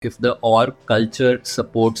if the org culture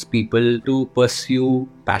supports people to pursue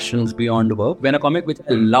passions beyond work. When a comic which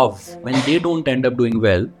I love, when they don't end up doing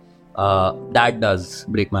well, that does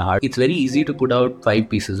break my heart. It's very easy to put out 5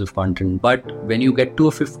 pieces of content, but when you get to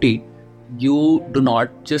a 50, you do not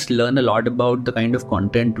just learn a lot about the kind of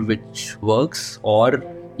content which works or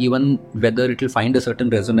even whether it will find a certain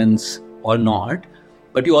resonance or not,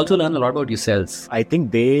 but you also learn a lot about yourself. I think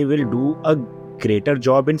they will do a greater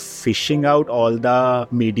job in fishing out all the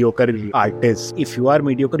mediocre artists. If you are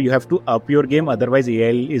mediocre, you have to up your game. Otherwise,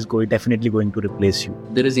 AI is definitely going to replace you.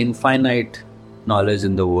 There is infinite knowledge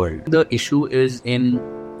in the world. The issue is in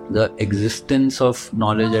the existence of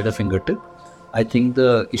knowledge at a fingertip. I think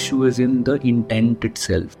the issue is in the intent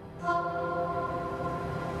itself.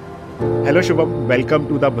 Hello Shubham, welcome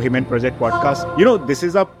to the Bohemian Project Podcast. This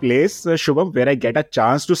is a place, Shubham, where I get a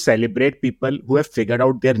chance to celebrate people who have figured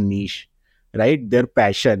out their niche, right? Their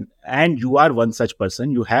passion. And you are one such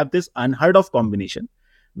person. You have this unheard of combination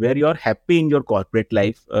where you're happy in your corporate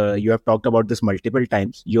life. You have talked about this multiple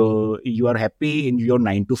times. You are happy in your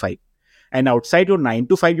 9 to 5. And outside your 9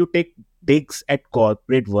 to 5, you take digs at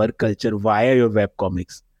corporate work culture via your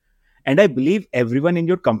webcomics. And I believe everyone in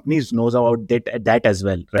your companies knows about that as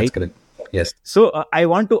well, right? That's correct. Yes. So I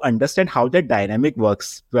want to understand how that dynamic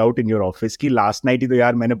works out in your office. कि last night ही तो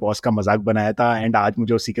यार मैंने boss का मजाक बनाया था and आज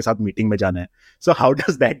मुझे उसी के साथ meeting में जाना है. So how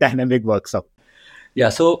does that dynamic works out? Yeah,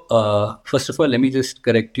 so first of all, let me just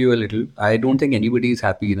correct you a little. I don't think anybody is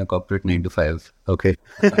happy in a corporate 9 to 5. Okay.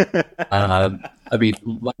 I mean,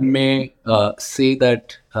 one may say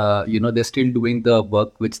that, they're still doing the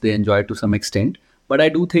work which they enjoy to some extent. But I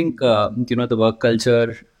do think, the work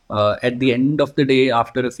culture at the end of the day,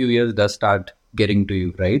 after a few years, does start getting to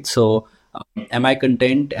you, right? So am I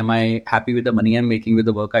content? Am I happy with the money I'm making with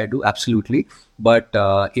the work I do? Absolutely. But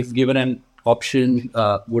if given an option,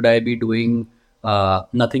 would I be doing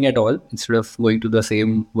nothing at all instead of going to the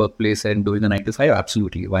same workplace and doing a 9 to 5?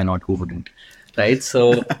 Absolutely. Why not? Who wouldn't? Right.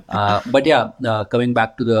 So, but yeah, coming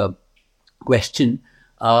back to the question,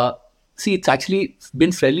 see, it's actually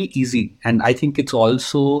been fairly easy. And I think it's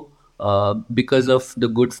also because of the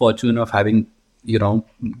good fortune of having,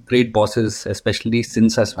 great bosses, especially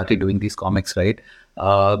since I started doing these comics, right?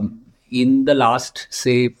 In the last,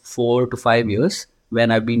 say, 4 to 5 years, when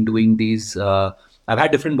I've been doing these, I've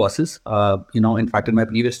had different bosses. In fact, in my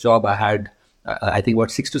previous job, I had, I think,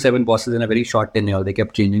 6 to 7 bosses in a very short tenure. They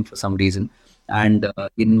kept changing for some reason. And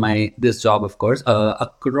in this job, of course,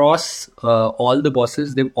 across all the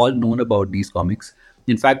bosses, they've all known about these comics.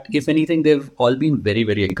 In fact, if anything, they've all been very,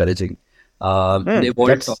 very encouraging.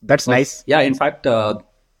 That's nice. Yeah, in fact, I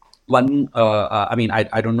don't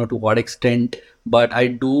know to what extent, but I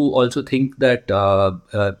do also think that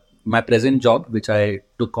my present job, which I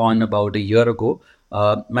took on about a year ago,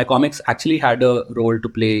 my comics actually had a role to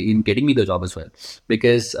play in getting me the job as well.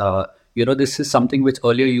 Because, this is something which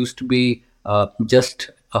earlier used to be just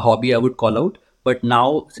a hobby I would call out. But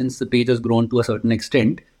now, since the page has grown to a certain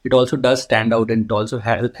extent, it also does stand out, and it also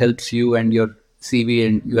helps you and your CV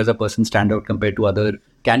and you as a person stand out compared to other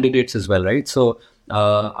candidates as well, right? So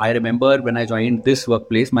I remember when I joined this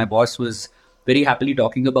workplace, my boss was very happily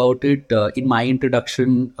talking about it in my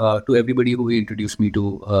introduction to everybody who he introduced me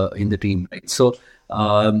to in the team, right? So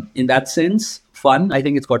in that sense, fun. I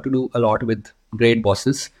think it's got to do a lot with great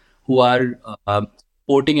bosses who are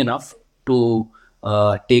sporting enough to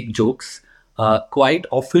take jokes. Quite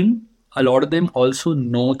often, a lot of them also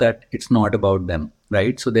know that it's not about them,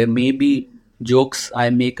 right? So there may be jokes I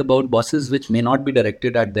make about bosses which may not be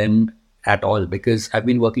directed at them at all, because I've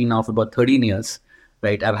been working now for about 13 years,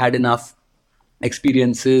 right? I've had enough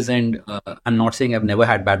experiences, and I'm not saying I've never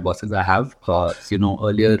had bad bosses. I have,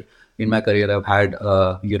 earlier in my career, I've had,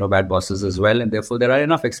 bad bosses as well. And therefore, there are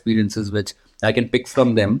enough experiences which I can pick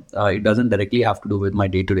from them. It doesn't directly have to do with my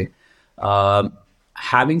day-to-day.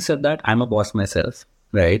 Having said that, I'm a boss myself,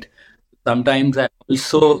 right? Sometimes I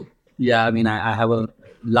also, I have a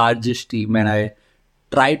largish team, and I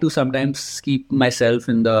try to sometimes keep myself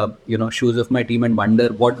in the, shoes of my team and wonder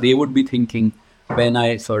what they would be thinking when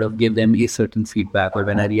I sort of give them a certain feedback or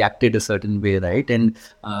when I reacted a certain way, right? And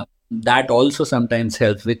that also sometimes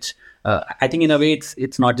helps, which I think in a way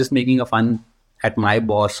it's not just making a fun at my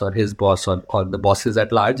boss or his boss or the bosses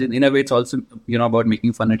at large. In a way, it's also, about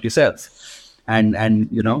making fun at yourself. And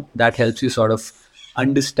that helps you sort of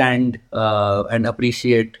understand and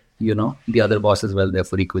appreciate, the other boss as well,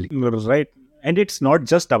 therefore equally. Right. And it's not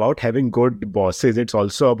just about having good bosses. It's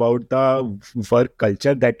also about the work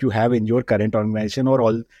culture that you have in your current organization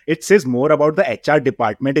It says more about the HR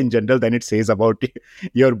department in general than it says about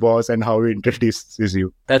your boss and how he introduces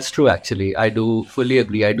you. That's true, actually. I do fully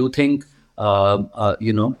agree. I do think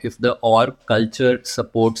if the org culture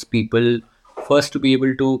supports people first to be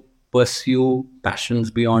able to pursue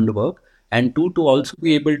passions beyond work, and two, to also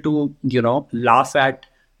be able to laugh at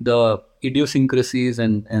the idiosyncrasies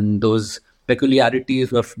and those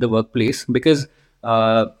peculiarities of the workplace. Because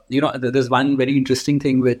there's one very interesting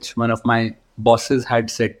thing which one of my bosses had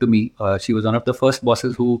said to me. She was one of the first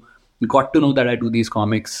bosses who got to know that I do these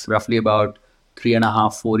comics roughly about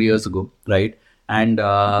 3.5, 4 years ago, right? And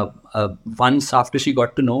once after she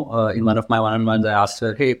got to know, in one of my one-on-ones, I asked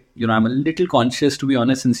her, "Hey, I'm a little conscious, to be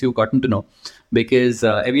honest, since you've gotten to know, because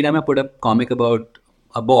every time I put a comic about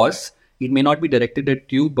a boss, it may not be directed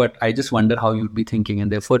at you, but I just wonder how you'd be thinking,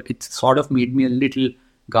 and therefore it sort of made me a little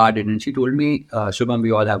guarded." And she told me, "Shubham,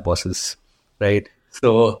 we all have bosses, right?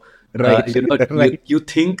 So Right. you Right. you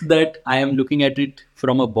think that I am looking at it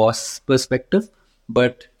from a boss perspective,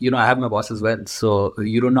 but I have my boss as well. So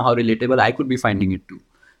you don't know how relatable I could be finding it too."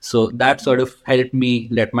 So that sort of helped me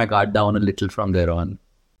let my guard down a little from there on.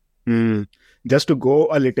 Hmm. Just to go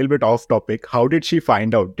a little bit off topic, how did she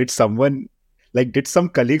find out? Did someone, like, did some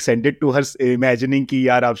colleague send it to her imagining कि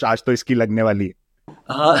यार अब आज तो इसकी लगने वाली है?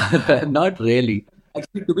 Not really.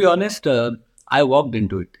 Actually, to be honest, I walked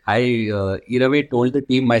into it. I, in a way, told the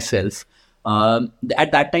team myself.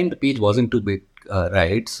 At that time, the page wasn't too big,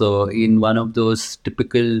 right? So, in one of those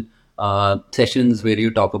typical sessions where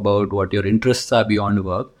you talk about what your interests are beyond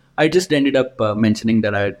work, I just ended up mentioning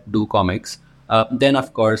that I do comics. Then,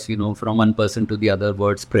 of course, from one person to the other,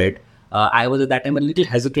 word spread. I was at that time a little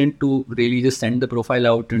hesitant to really just send the profile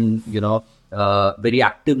out and, very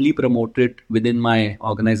actively promote it within my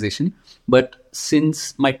organization. But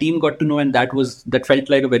since my team got to know, and that felt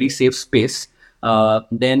like a very safe space,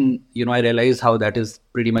 then, I realized how that is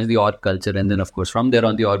pretty much the org culture. And then, of course, from there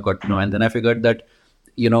on, the org got to know. And then I figured that,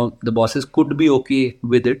 the bosses could be okay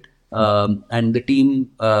with it. And the team,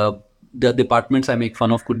 the departments I make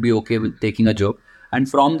fun of could be okay with taking a joke. And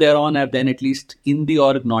from there on, I've then, at least in the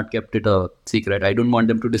org, not kept it a secret. I don't want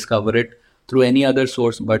them to discover it through any other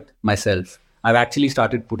source but myself. I've actually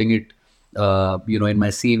started putting it, in my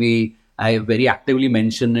CV. I very actively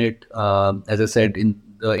mention it. As I said in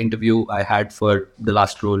the interview I had for the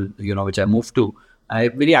last role, which I moved to, I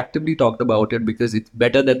very actively talked about it because it's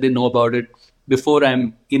better that they know about it before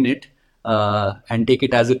I'm in it, and take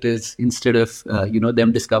it as it is instead of,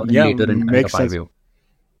 them discovering Yeah, later and kind makes of sense. argue.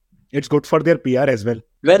 It's good for their PR as well.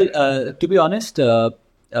 Well, to be honest, I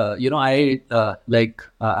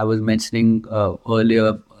was mentioning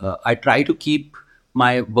earlier, I try to keep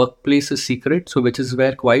my workplace a secret. So, which is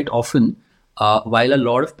where quite often, while a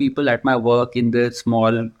lot of people at my work in the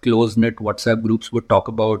small, close-knit WhatsApp groups would talk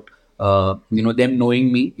about, them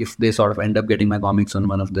knowing me if they sort of end up getting my comics on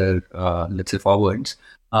one of their, let's say, forwards.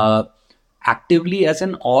 Actively as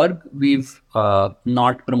an org, we've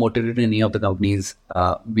not promoted it in any of the companies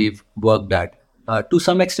we've worked at. To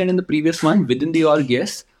some extent in the previous one, within the org,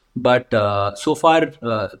 yes. But so far,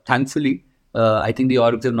 thankfully, I think the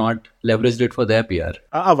orgs have not leveraged it for their PR.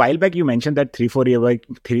 A while back, you mentioned that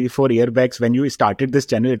 3-4 year backs when you started this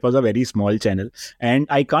channel, it was a very small channel, and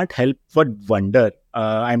I can't help but wonder.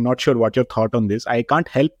 I'm not sure what your thought on this. I can't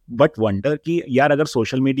help but wonder कि यार अगर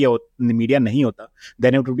social media नहीं होता,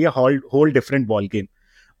 then it would be a whole different ball game.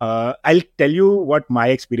 I'll tell you what my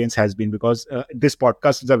experience has been, because this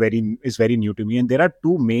podcast is very new to me, and there are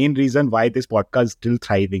two main reasons why this podcast is still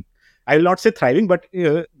thriving. I will not say thriving, but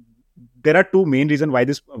there are two main reasons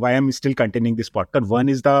why I'm still continuing this podcast. One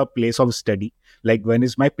is the place of study. Like, one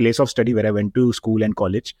is my place of study where I went to school and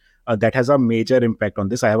college. That has a major impact on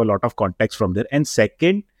this. I have a lot of contacts from there. And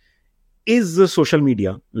second is the social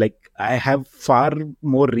media. Like, I have far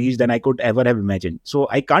more reach than I could ever have imagined. So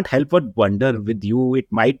I can't help but wonder with you, it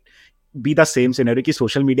might be the same scenario कि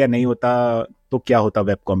social media नहीं होता तो क्या होता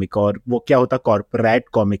web comic, और वो क्या होता कॉर्पोरेट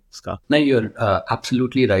कॉमिक्स का. No, you're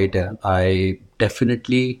absolutely right. I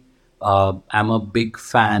definitely am a big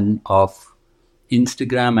fan of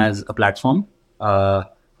Instagram as a platform.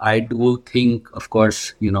 I do think, of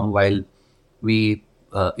course, while we,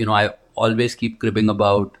 I always keep cribbing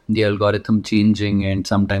about the algorithm changing and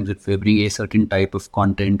sometimes it favoring a certain type of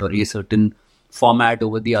content or a certain format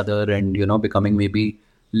over the other, and, becoming maybe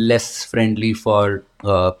less friendly for,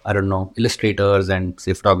 I don't know, illustrators and,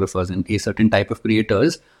 say, photographers and a certain type of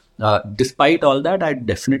creators. Despite all that, I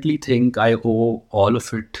definitely think I owe all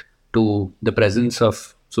of it to the presence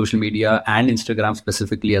of social media and Instagram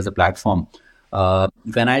specifically as a platform.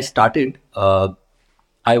 When I started,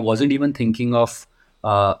 I wasn't even thinking of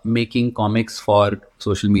making comics for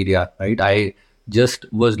social media, right? I just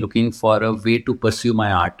was looking for a way to pursue my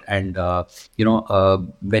art. And,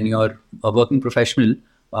 when you're a working professional,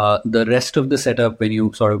 the rest of the setup, when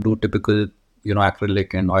you sort of do typical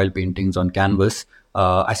acrylic and oil paintings on canvas.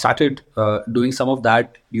 I started doing some of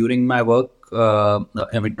that during my work.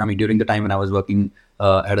 During the time when I was working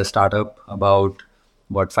at a startup about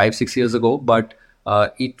 5-6 years ago. But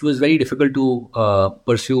it was very difficult to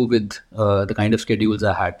pursue with the kind of schedules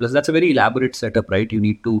I had. Plus, that's a very elaborate setup, right? You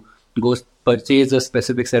need to go purchase a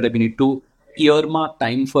specific setup. You need to earmark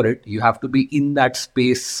time for it. You have to be in that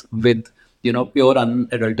space with pure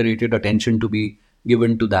unadulterated attention to be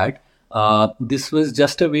given to that. This was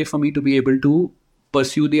just a way for me to be able to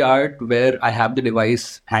pursue the art where I have the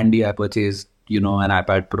device handy. I purchased an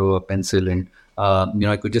iPad Pro, a pencil, and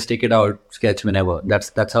I could just take it out, sketch whenever.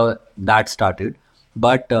 That's how that started.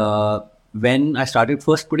 But when I started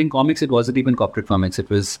first putting comics, it wasn't even corporate comics. It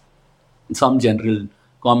was some general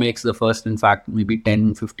comics. The first, in fact, maybe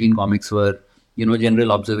 10, 15 comics were,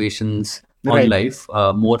 general observations on Right. life,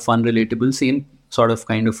 more fun, relatable, same sort of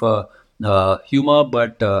kind of humor,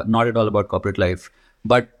 but not at all about corporate life.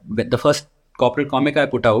 But the first corporate comic I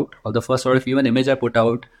put out, or the first sort of even image I put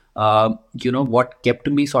out, what kept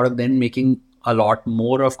me sort of then making a lot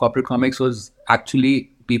more of corporate comics was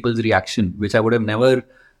actually people's reaction, which I would have never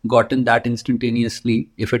gotten that instantaneously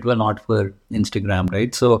if it were not for Instagram,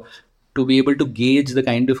 right? So to be able to gauge the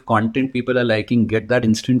kind of content people are liking, get that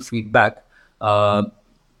instant feedback, uh,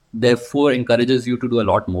 therefore encourages you to do a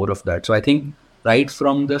lot more of that. So I think right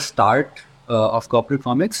from the start of corporate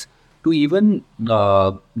comics to even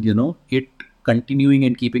it continuing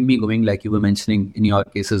and keeping me going, like you were mentioning in your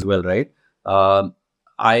case as well, right?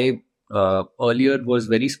 I earlier was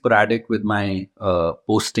very sporadic with my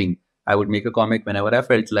posting. I would make a comic whenever I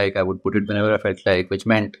felt like. I would put it whenever I felt like, which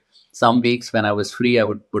meant some weeks when I was free, I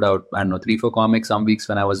would put out, I don't know, 3-4 comics. Some weeks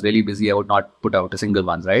when I was really busy, I would not put out a single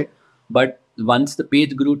one, right? But once the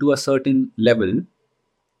page grew to a certain level,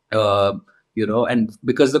 uh, and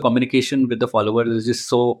because the communication with the followers is just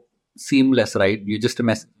so seamless, right? You just a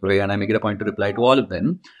message away, and I make it a point to reply to all of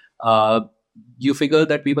them. Uh, you figure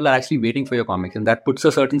that people are actually waiting for your comics, and that puts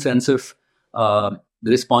a certain sense of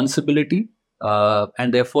responsibility.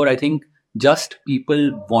 And therefore, I think just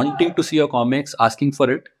people wanting to see your comics, asking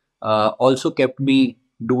for it, also kept me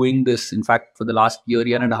doing this. In fact, for the last year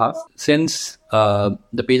and a half, since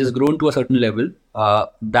the page has grown to a certain level,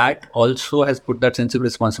 that also has put that sense of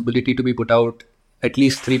responsibility to be put out at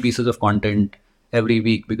least 3 pieces of content every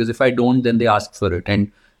week. Because if I don't, then they ask for it.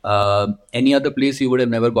 And any other place, you would have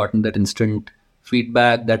never gotten that instant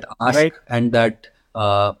feedback, that ask, Right. and that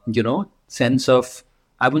sense of,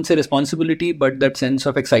 I wouldn't say responsibility, but that sense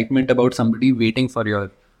of excitement about somebody waiting for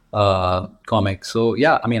your comic. So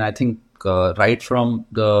yeah, I mean, I think right from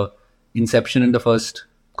the inception in the first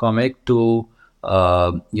comic to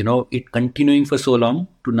it continuing for so long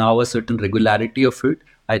to now a certain regularity of it,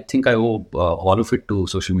 I think I owe all of it to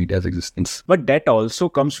social media's existence. But that also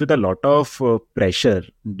comes with a lot of pressure.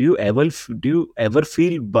 Do you ever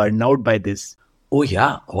feel burnout by this? Oh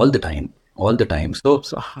yeah, all the time, all the time. So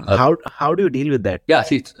So how do you deal with that? yeah,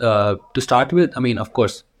 see, to start with, I mean, of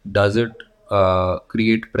course, does it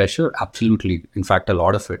create pressure? Absolutely. In fact, a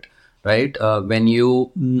lot of it, right? When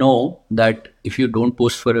you know that if you don't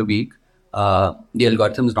post for a week, the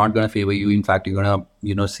algorithm is not going to favor you. In fact, you're going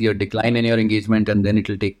to, see a decline in your engagement, and then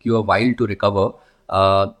it'll take you a while to recover.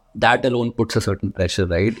 That alone puts a certain pressure,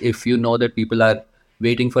 right? If you know that people are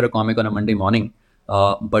waiting for a comic on a Monday morning,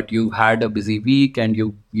 but you've had a busy week and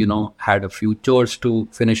you had a few chores to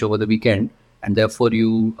finish over the weekend, and therefore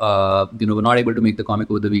you were not able to make the comic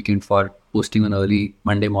over the weekend for posting on early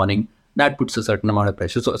Monday morning. That puts a certain amount of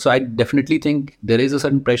pressure. So I definitely think there is a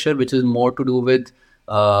certain pressure which is more to do with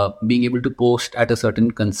being able to post at a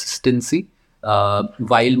certain consistency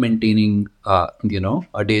while maintaining a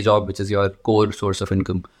day job, which is your core source of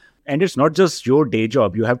income. And it's not just your day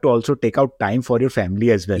job. You have to also take out time for your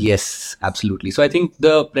family as well. Yes, absolutely. So I think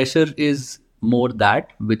the pressure is more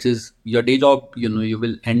that, which is your day job. You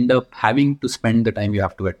will end up having to spend the time you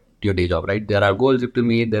have to at your day job, right? There are goals you have to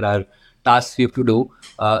meet, there are tasks you have to do.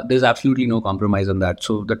 There's absolutely no compromise on that.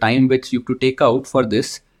 So the time which you have to take out for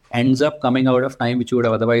this ends up coming out of time which you would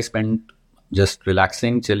have otherwise spent just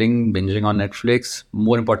relaxing, chilling, binging on Netflix.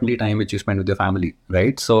 More importantly, time which you spend with your family,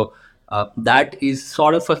 right? So that is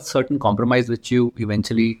sort of a certain compromise which you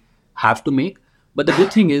eventually have to make. But the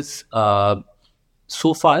good thing is,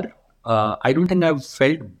 so far, I don't think I've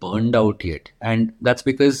felt burned out yet. And that's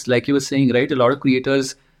because, like you were saying, right, a lot of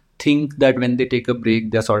creators think that when they take a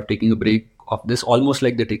break, they're sort of taking a break of this, almost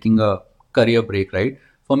like they're taking a career break, right?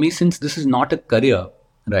 For me, since this is not a career,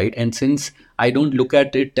 right, and since I don't look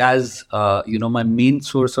at it as, my main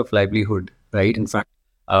source of livelihood, right? In fact,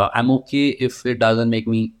 I'm okay if it doesn't make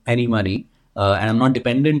me any money, and I'm not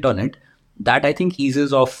dependent on it. that I think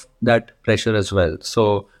eases off that pressure as well.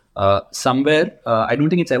 So somewhere, I don't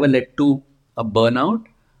think it's ever led to a burnout.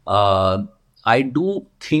 I do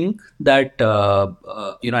think that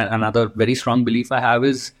another very strong belief I have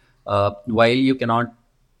is while you cannot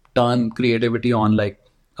turn creativity on like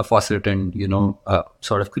a faucet and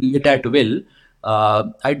sort of create at will,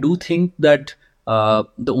 I do think that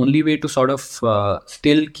the only way to sort of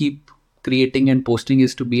still keep creating and posting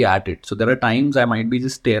is to be at it. So there are times I might be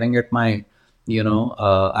just staring at my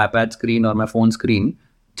iPad screen or my phone screen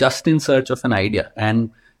just in search of an idea,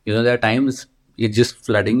 and there are times it's just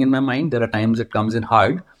flooding in my mind. There are times it comes in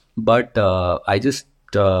hard, but I just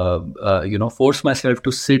force myself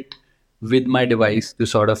to sit with my device to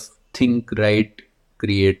sort of think, write,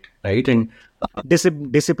 create, right? And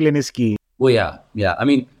Discipline is key. oh yeah. I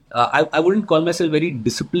mean, I wouldn't call myself very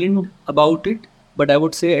disciplined about it, but I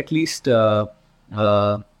would say at least I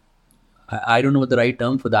don't know what the right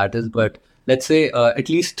term for that is, but let's say at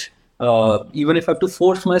least even if I have to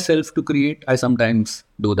force myself to create, I sometimes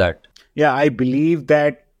do that. Yeah, I believe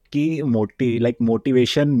that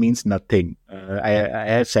motivation means nothing. I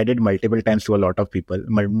have said it multiple times to a lot of people.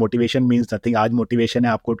 Motivation means nothing. आज motivation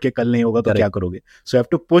है, आपको उठ के कल नहीं होगा तो क्या करोगे? So you have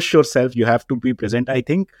to push yourself. You have to be present. I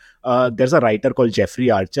think there's a writer called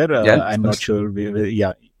Jeffrey Archer. I'm not sure.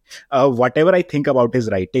 Yeah. Whatever I think about his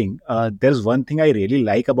writing, there's one thing I really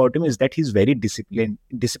like about him is that he's very disciplined.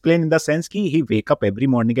 Disciplined in the sense कि he wake up every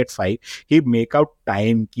morning at 5. He make out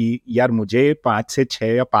time कि यार मुझे 5 से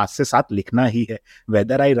 6 या 5 से 7 लिखना ही है.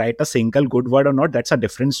 Whether I write a single good word or not, that's a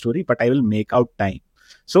different story. But I will make out time.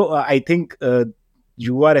 So I think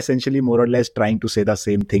you are essentially more or less trying to say the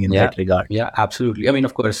same thing in that regard. Yeah, absolutely. I mean,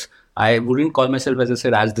 of course, I wouldn't call myself, as I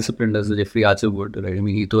said, as disciplined as Jeffrey Archer would. Right? I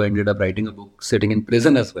mean, he too ended up writing a book sitting in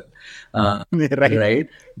prison as well. Right.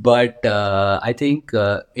 But I think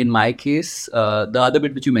in my case, the other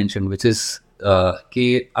bit which you mentioned, which is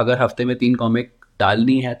कि अगर हफ्ते में 3 comic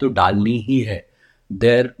डालनी है तो डालनी ही है.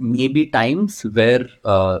 There may be times where,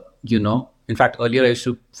 in fact, earlier I used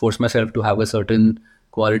to force myself to have a certain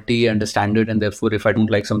quality and a standard, and therefore if I don't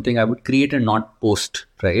like something, I would create and not post,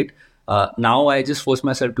 right? Now I just force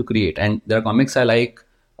myself to create, and there are comics I like,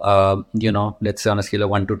 let's say on a scale of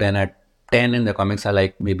 1 to 10 at 10, and the comics I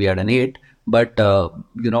like maybe at an 8, but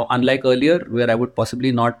unlike earlier where I would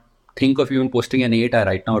possibly not think of even posting an 8, I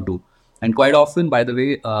right now do. And quite often, by the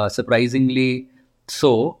way, surprisingly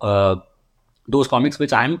so, those comics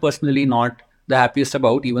which I'm personally not the happiest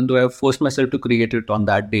about, even though I've forced myself to create it on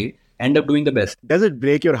that day, end up doing the best. Does it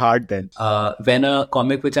break your heart then? When a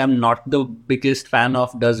comic which I'm not the biggest fan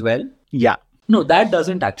of does well? Yeah. No, that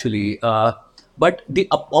doesn't actually. But the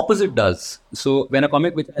opposite does. So when a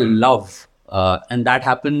comic which I love, and that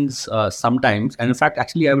happens sometimes, and in fact,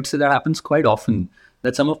 actually, I would say that happens quite often,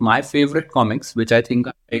 that some of my favorite comics, which I think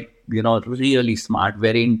are really smart,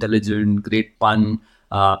 very intelligent, great pun,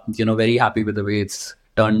 very happy with the way it's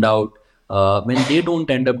turned out, when they don't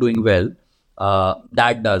end up doing well,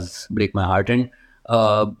 that does break my heart. And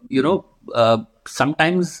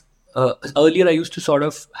sometimes earlier I used to sort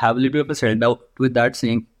of have a little bit of a self-doubt with that,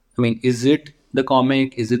 saying, I mean, is it the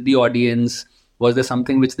comic? Is it the audience? Was there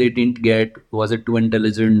something which they didn't get? Was it too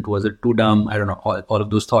intelligent? Was it too dumb? I don't know, all of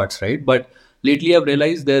those thoughts, right? But lately I've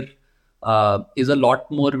realized there is a lot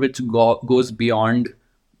more which goes beyond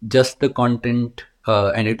just the content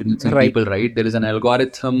and it reaches people, right? There is an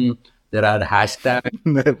algorithm, there are hashtags,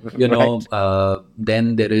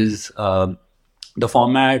 then there is the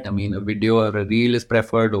format. I mean, a video or a reel is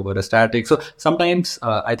preferred over a static. So sometimes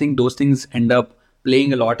I think those things end up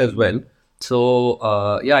playing a lot as well. So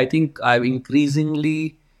I think I've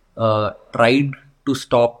increasingly tried to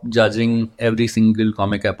stop judging every single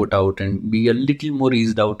comic I put out and be a little more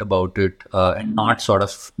eased out about it and not sort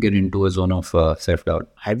of get into a zone of self-doubt.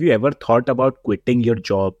 Have you ever thought about quitting your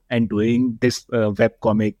job and doing this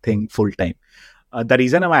webcomic thing full time? The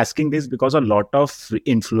reason I'm asking this because a lot of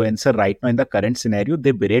influencer right now in the current scenario,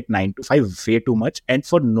 they berate 9 to 5 way too much and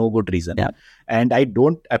for no good reason. Yeah. And I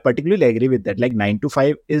particularly agree with that. Like 9 to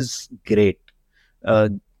 5 is great,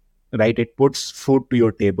 right? It puts food to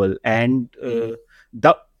your table. And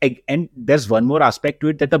there's one more aspect to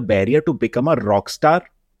it, that the barrier to become a rock star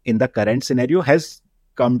in the current scenario has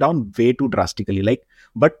come down way too drastically.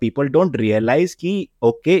 But people don't realize that,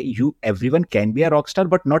 okay, everyone can be a rock star,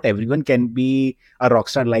 but not everyone can be a rock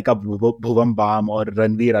star like a Bhuvam Bam or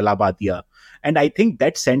Ranveer Alabadia. And I think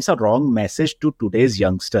that sends a wrong message to today's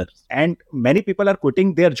youngsters. And many people are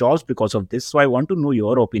quitting their jobs because of this. So I want to know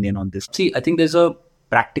your opinion on this. See, I think there's a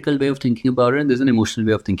practical way of thinking about it and there's an emotional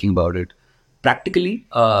way of thinking about it. Practically,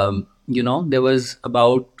 there was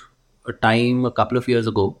about a time a couple of years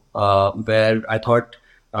ago where I thought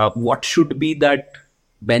what should be that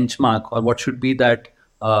benchmark, or what should be that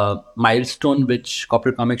milestone which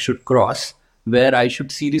corporate comics should cross, where I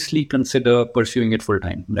should seriously consider pursuing it full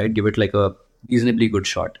time, right? Give it like a reasonably good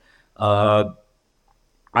shot.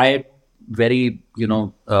 I very,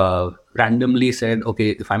 randomly said,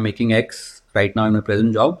 okay, if I'm making X right now in my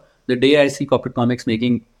present job, the day I see corporate comics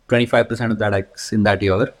making 25% of that X in that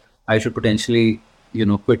year, I should potentially,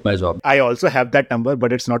 quit my job. I also have that number,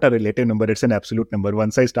 but it's not a relative number. It's an absolute number.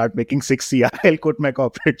 Once I start making 6 CR, I'll quit my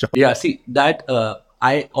corporate job. Yeah, see that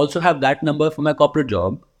I also have that number for my corporate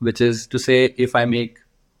job, which is to say if I make,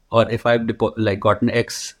 or if I've gotten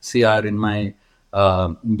X CR in my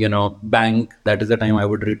bank, that is the time I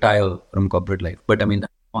would retire from corporate life. But I mean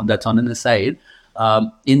that's on an aside.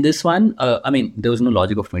 In this one, there was no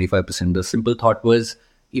logic of 25%. The simple thought was,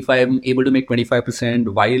 if I am able to make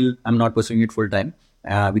 25% while I'm not pursuing it full time,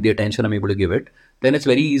 with the attention I'm able to give it, then it's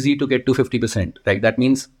very easy to get to 50%. Right? That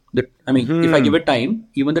means that, if I give it time,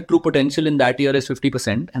 even the true potential in that year is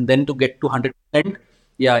 50%, and then to get to 100%,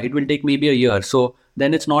 yeah, it will take maybe a year. So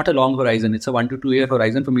then it's not a long horizon. It's a 1 to 2 year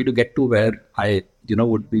horizon for me to get to where I,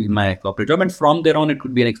 would be in my corporate job. And from there on, it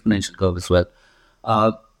could be an exponential curve as well.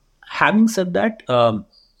 Having said that,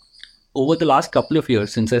 over the last couple of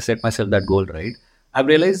years, since I set myself that goal, right, I've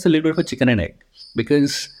realized it's a little bit of a chicken and egg,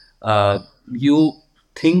 because you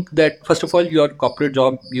think that, first of all, your corporate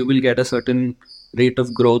job, you will get a certain rate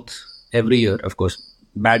of growth every year. Of course,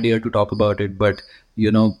 bad year to talk about it, but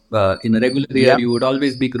in a regular year, you would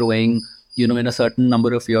always be growing. In a certain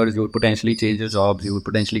number of years, you would potentially change your jobs, you would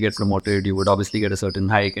potentially get promoted, you would obviously get a certain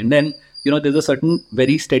hike, and then there's a certain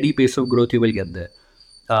very steady pace of growth you will get there.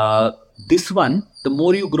 This one, the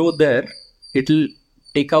more you grow there, it'll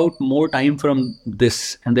take out more time from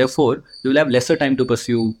this, and therefore you will have lesser time to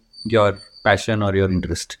pursue your passion or your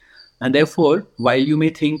interest. And therefore, while you may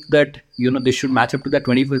think that this should match up to that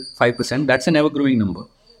 25%, that's an ever-growing number.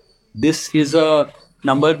 This is a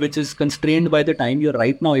number which is constrained by the time you're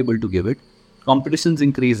right now able to give it. Competition's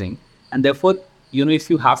increasing, and therefore, if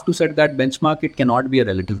you have to set that benchmark, it cannot be a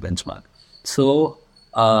relative benchmark. So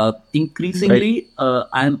increasingly,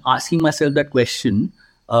 I'm asking myself that question.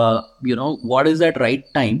 What is that right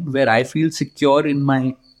time where I feel secure in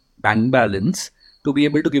my bank balance to be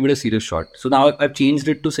able to give it a serious shot? So now I've changed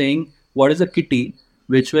it to saying, what is a kitty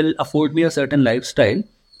which will afford me a certain lifestyle,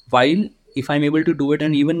 while if I'm able to do it,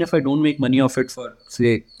 and even if I don't make money off it for,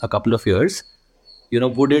 say, a couple of years,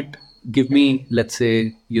 would it give me, let's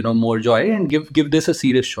say, more joy, and give this a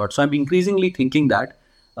serious shot? So I'm increasingly thinking that.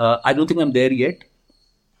 I don't think I'm there yet.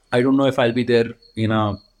 I don't know if I'll be there in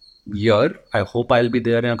a year. I hope I'll be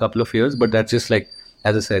there in a couple of years, but that's just like,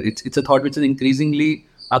 as I said, it's a thought which is increasingly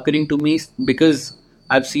occurring to me, because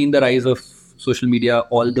I've seen the rise of social media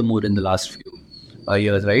all the more in the last few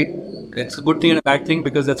years, right? It's a good thing and a bad thing,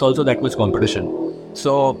 because that's also that much competition.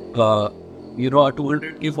 So, a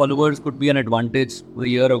 200k followers could be an advantage a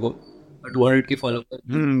year ago. A 200k followers.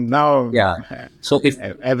 Now, yeah. So if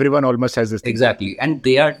everyone almost has this thing. Exactly, and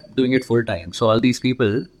they are doing it full time. So all these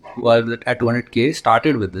people who are at 200k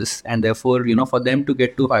started with this, and therefore, for them to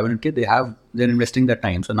get to 500k, they're investing that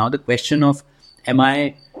time. So now the question of, am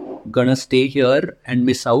I gonna stay here and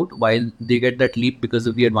miss out while they get that leap because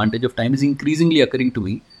of the advantage of time, is increasingly occurring to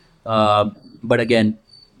me. But again,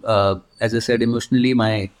 as I said, emotionally,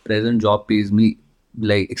 my present job pays me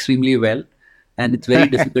like extremely well, and it's very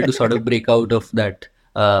difficult to sort of break out of that.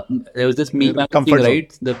 There was this meme,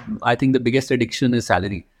 right? I think the biggest addiction is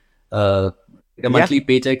salary. The monthly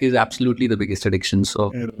paycheck is absolutely the biggest addiction.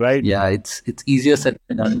 So right, yeah, it's easier said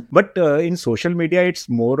than done. But in social media, it's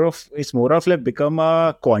more of like become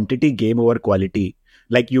a quantity game over quality.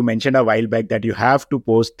 Like you mentioned a while back that you have to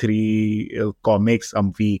post 3 comics a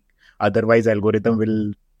week, otherwise algorithm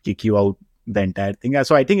will kick you out the entire thing.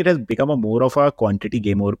 So I think it has become more of a quantity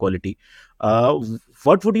game over quality.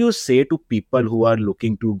 What would you say to people who are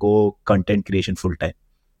looking to go content creation full time?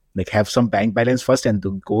 Like, have some bank balance first and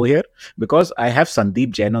to go here, because I have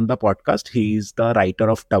Sandeep Jain on the podcast. He's the writer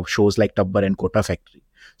of shows like Tubber and Kota Factory.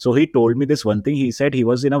 So he told me this one thing. He said he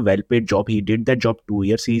was in a well-paid job. He did that job 2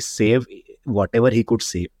 years. He saved whatever he could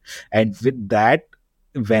save, and with that,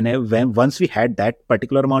 when once we had that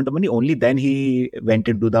particular amount of money, only then he went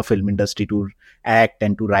into the film industry to act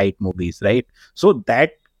and to write movies, right? So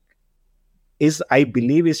that is, I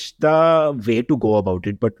believe, is the way to go about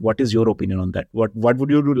it. But what is your opinion on that? What would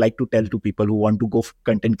you like to tell to people who want to go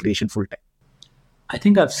content creation full time? I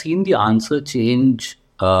think I've seen the answer change,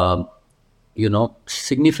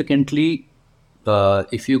 significantly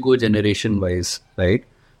if you go generation wise, right?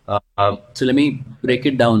 So let me break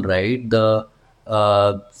it down, right?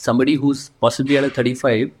 Somebody who's possibly at a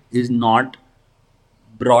 35 is not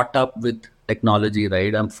brought up with technology,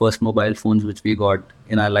 right? First mobile phones which we got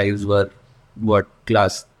in our lives were what,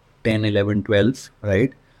 class 10, 11, 12,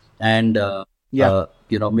 right? And Yeah.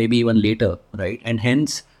 maybe even later, right? And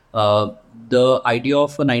hence the idea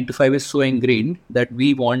of a 9 to 5 is so ingrained that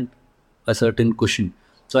we want a certain cushion.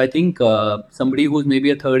 So I think somebody who's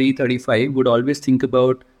maybe a 30, 35 would always think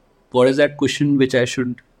about what is that cushion which I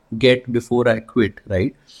should get before I quit,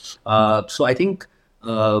 right? So I think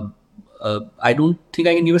I don't think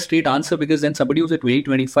I can give a straight answer, because then somebody who's at 20,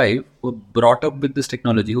 25 who brought up with this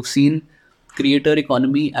technology, who've seen creator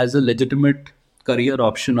economy as a legitimate career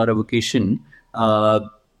option or a vocation,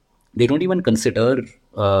 they don't even consider,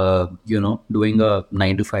 doing a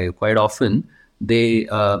 9 to 5. Quite often, they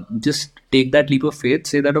just take that leap of faith,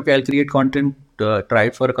 say that, okay, I'll create content, try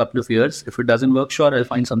it for a couple of years. If it doesn't work, sure, I'll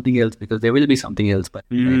find something else, because there will be something else.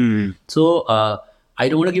 Right? So, I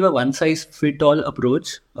don't want to give a one-size-fit-all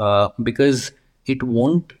approach because it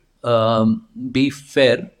won't be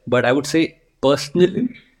fair. But I would say, personally,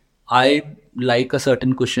 I like a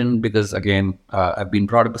certain cushion because, again, I've been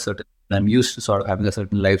brought up a certain, I'm used to sort of having a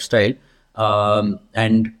certain lifestyle.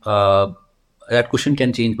 And that cushion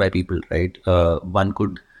can change by people, right? One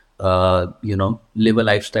could, live a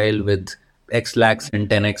lifestyle with X lakhs and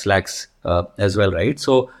 10X lakhs as well, right?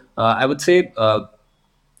 So I would say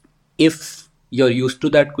if you're used to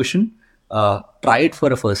that cushion, try it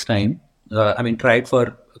for a first time. Try it for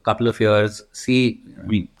a couple of years.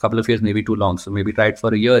 Couple of years may be too long. So maybe try it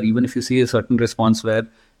for a year. Even if you see a certain response where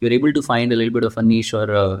you're able to find a little bit of a niche or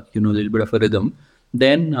a little bit of a rhythm,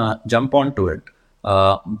 then jump onto it.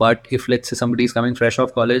 But if, let's say, somebody is coming fresh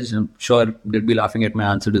off college, I'm sure they'd be laughing at my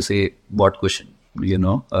answer to say, what cushion?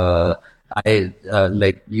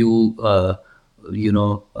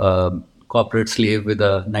 Corporate slave with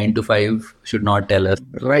a 9 to 5 should not tell us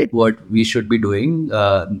Right. what we should be doing.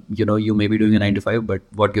 You may be doing a 9 to 5, but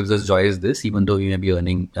what gives us joy is this, even though we may be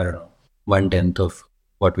earning, I don't know, 1/10 of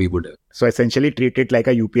what we would have. So essentially treat it like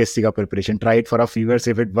a UPSC ka preparation. Try it for a few years.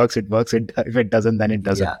 If it works, it works. If it doesn't, then it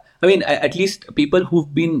doesn't. Yeah. At least people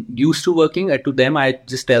who've been used to working, to them, I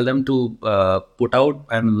just tell them to put out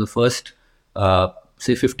the first,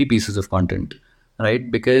 say, 50 pieces of content, right?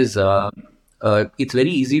 Because it's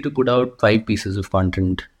very easy to put out 5 pieces of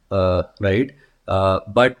content, right?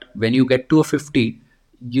 But when you get to a 50,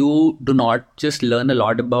 you do not just learn a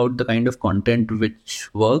lot about the kind of content which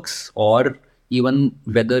works, or even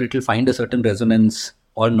whether it will find a certain resonance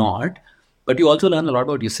or not, but you also learn a lot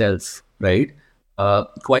about yourself, right?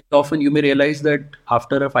 Quite often you may realize that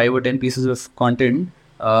after a 5 or 10 pieces of content,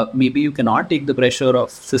 maybe you cannot take the pressure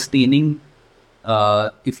of sustaining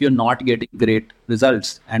if you're not getting great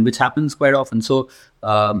results, and which happens quite often. So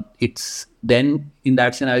it's then, in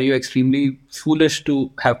that scenario, extremely foolish to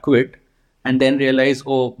have quit and then realize,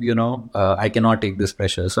 I cannot take this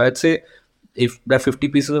pressure. So I'd say, if there are 50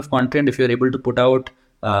 pieces of content, if you're able to put out,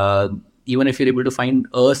 even if you're able to find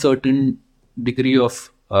a certain degree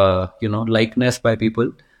of, likeness by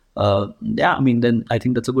people, then I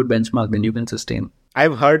think that's a good benchmark. Then you can sustain.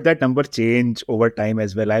 I've heard that number change over time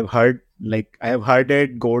as well. I've heard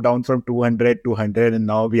it go down from 200 to 100, and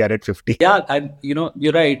now we are at 50. Yeah,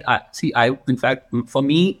 you're right. In fact, for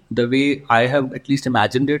me, the way I have at least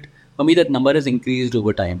imagined it, for me, that number has increased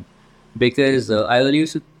over time, because I earlier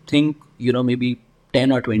used to think, maybe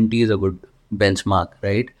 10 or 20 is a good benchmark,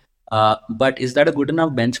 right? But is that a good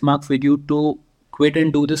enough benchmark for you to quit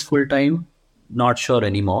and do this full time? Not sure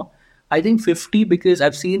anymore. I think 50, because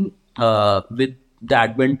I've seen with the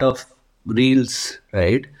advent of reels,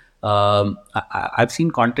 right? I've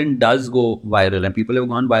seen content does go viral, and people have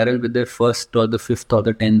gone viral with their first or the 5th or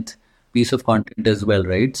the 10th piece of content as well,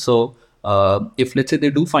 right? So if, let's say,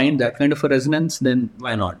 they do find that kind of a resonance, then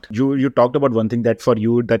why not? You talked about one thing, that for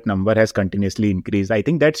you that number has continuously increased. I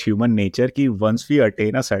think that's human nature. Ki once we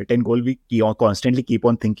attain a certain goal, we constantly keep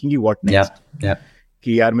on thinking, what next? Yeah.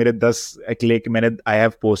 कि यार मेरे 10 click मैंने I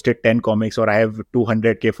have posted 10 comics or I have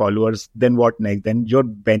 200k followers, then what next? Then your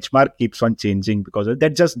benchmark keeps on changing, because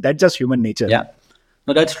that's just human nature. Yeah,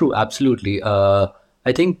 no, that's true, absolutely.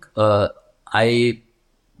 I think I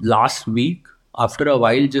last week, after a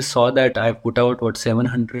while, just saw that I've put out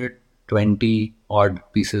 720 odd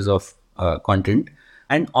pieces of content,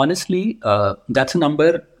 and honestly, that's a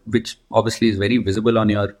number which obviously is very visible on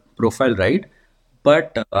your profile, right?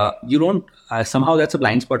 But you don't, somehow that's a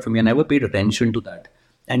blind spot for me. I never paid attention to that.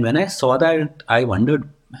 And when I saw that, I wondered,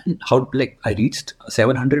 man, how, I reached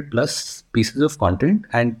 700 plus pieces of content.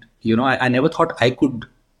 And, I never thought I could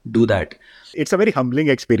do that. It's a very humbling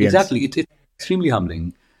experience. Exactly. It's extremely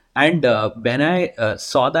humbling. And when I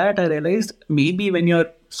saw that, I realized maybe when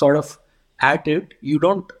you're sort of at it, you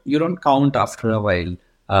don't count after a while.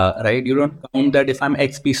 right? You don't count that if I'm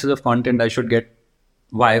X pieces of content, I should get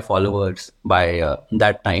Y followers by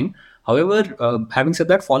that time. However, having said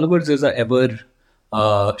that, followers is a ever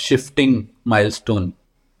shifting milestone,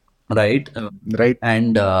 right? Right.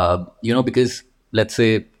 And because let's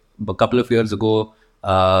say a couple of years ago,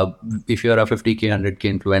 if you're a 50K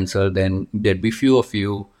 100K influencer, then there'd be few of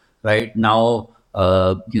you. Right now,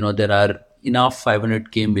 there are enough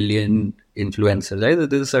 500K million influencers, right?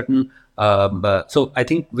 There's a certain so I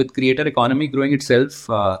think with creator economy growing itself,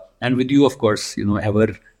 and with you, of course,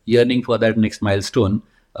 ever yearning for that next milestone,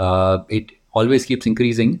 it always keeps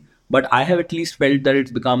increasing. But I have at least felt that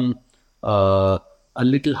it's become a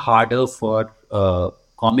little harder for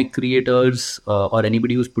comic creators or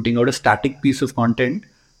anybody who's putting out a static piece of content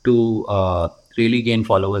to really gain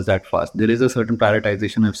followers that fast. There is a certain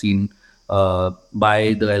prioritization I've seen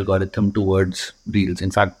by the algorithm towards reels.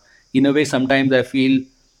 In fact, in a way, sometimes I feel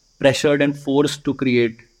pressured and forced to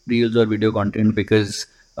create reels or video content because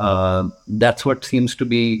that's what seems to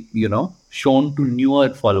be, shown to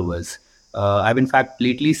newer followers. I've in fact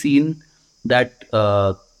lately seen that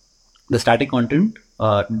the static content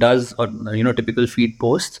does, or typical feed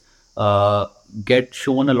posts get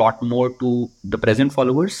shown a lot more to the present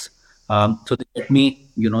followers. So they get me,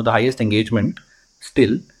 the highest engagement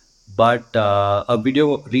still. But a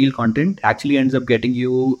video reel content actually ends up getting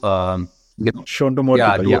you, Shown to more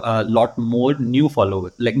people. to Yeah. a lot more new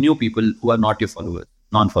followers, like new people who are not your followers,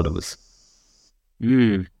 non-followers.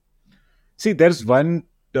 Mm. See, there's one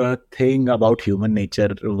thing about human nature.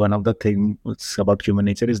 One of the things about human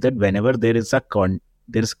nature is that whenever there is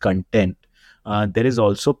there is content, there is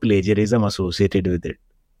also plagiarism associated with it,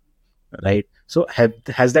 right? So,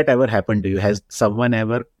 has that ever happened to you? Has someone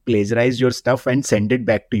ever plagiarized your stuff and sent it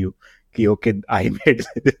back to you? Ki, okay, I made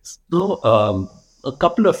this. So a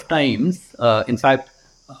couple of times, in fact,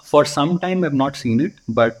 for some time I've not seen it,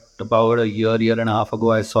 but about a year and a half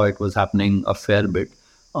ago, I saw it was happening a fair bit.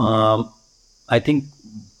 I think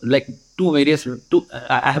like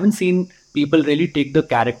I haven't seen people really take the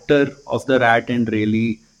character of the rat and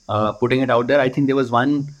really putting it out there. I think there was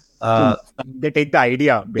one. They take the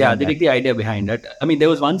idea Yeah, behind they that. take the idea behind it. I mean, there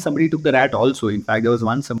was one somebody took the rat also. In fact, there was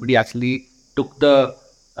one somebody actually took the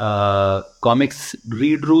comics,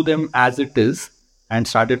 redrew them as it is, and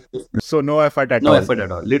started. So no effort at No all. effort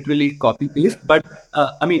at all. Literally copy paste. But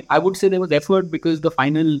I mean, I would say there was effort because the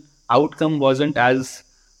final outcome wasn't as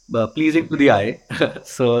pleasing to the eye.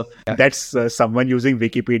 So yeah, That's someone using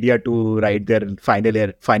Wikipedia to write their final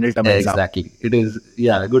term exam. exactly. It is,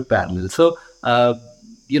 yeah, a good parallel. So,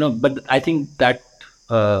 but I think that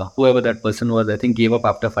whoever that person was, I think gave up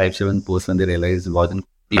after 5-7 posts when they realized it wasn't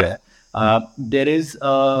clear. There is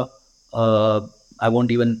I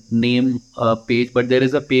won't even name a page, but there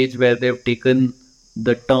is a page where they've taken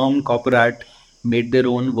the term Corporat, made their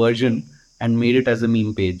own version, and made it as a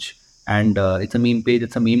meme page. And it's a meme page,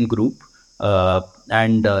 it's a meme group.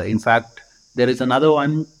 And in fact, there is another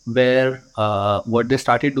one where what they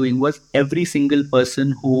started doing was every single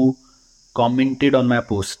person who commented on my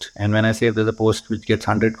post, and when I say there's a post which gets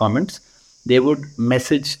 100 comments, they would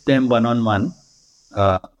message them one-on-one,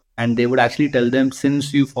 and they would actually tell them,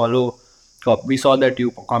 since you follow, we saw that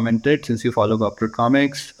you commented, since you follow Corporat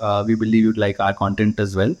Comics, we believe you'd like our content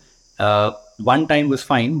as well. One time was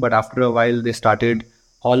fine, but after a while they started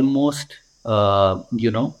almost,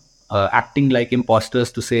 acting like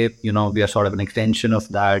imposters to say, we are sort of an extension of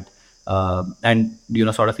that, and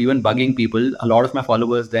sort of even bugging people. A lot of my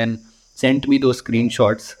followers then sent me those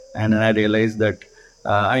screenshots, and then I realized that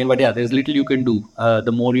but yeah, there's little you can do.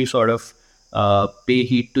 The more you sort of pay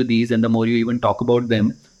heed to these, and the more you even talk about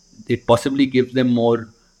them, it possibly gives them more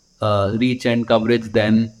reach and coverage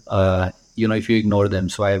than if you ignore them.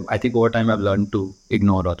 So I think over time I've learned to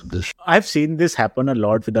ignore all of this. I've seen this happen a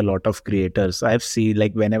lot with a lot of creators. I've seen,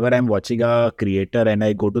 like, whenever I'm watching a creator and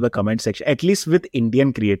I go to the comment section, at least with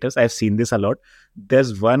Indian creators, I've seen this a lot.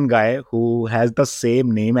 There's one guy who has the same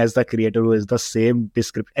name as the creator, who is the same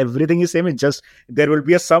description. Everything is same. It's just there will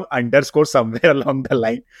be some underscore somewhere along the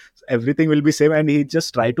line. Everything will be same, and he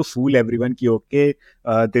just try to fool everyone. Ki, okay,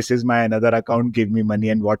 this is my another account. Give me money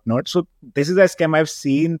and whatnot. So this is a scam I've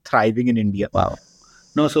seen thriving in India. Wow.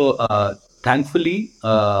 No, so thankfully,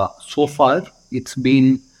 so far it's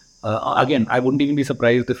been, again, I wouldn't even be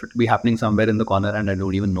surprised if it be happening somewhere in the corner and I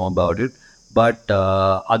don't even know about it. But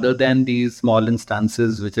other than these small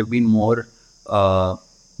instances, which have been more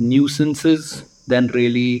nuisances than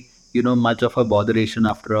really, much of a botheration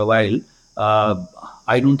after a while,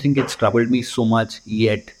 I don't think it's troubled me so much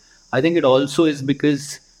yet. I think it also is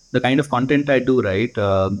because the kind of content I do, right?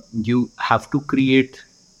 You have to create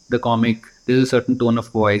the comic. There's a certain tone of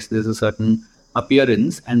voice. There's a certain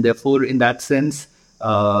appearance, and therefore in that sense,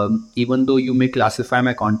 even though you may classify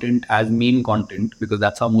my content as meme content, because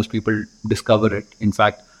that's how most people discover it. In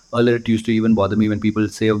fact, earlier it used to even bother me when people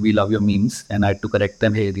say, "Oh, we love your memes," and I had to correct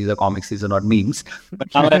them, "Hey, these are comics, these are not memes."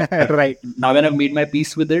 But now, Right. now when I've made my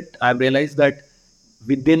peace with it, I've realized that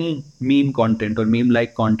within meme content or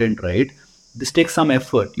meme-like content, right, this takes some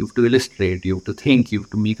effort. You have to illustrate, you have to think, you have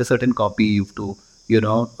to make a certain copy, you have to,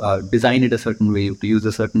 design it a certain way, you have to use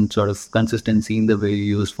a certain sort of consistency in the way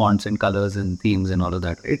you use fonts and colors and themes and all of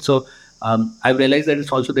that, right? So I've realized that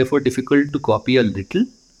it's also therefore difficult to copy a little.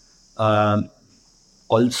 Um,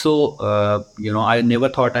 Also, I never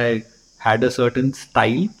thought I had a certain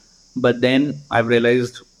style, but then I've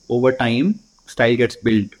realized over time, style gets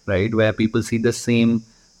built, right? Where people see the same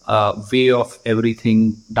way of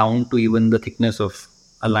everything down to even the thickness of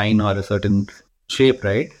a line or a certain shape,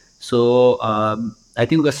 right? So I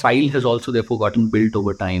think the style has also therefore gotten built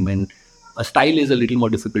over time, and a style is a little more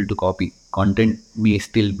difficult to copy. Content may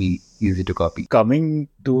still be easy to copy. Coming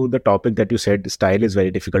to the topic that you said, style is very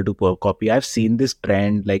difficult to copy. I've seen this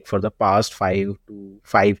trend like for the past 5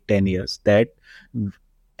 to 10 years that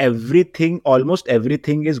almost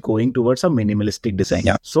everything is going towards a minimalistic design.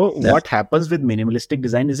 Yeah. So Yeah. what happens with minimalistic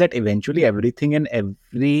design is that eventually everything and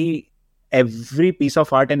every piece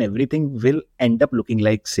of art and everything will end up looking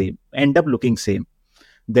same.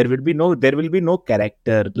 There will be no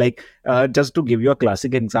character. Like just to give you a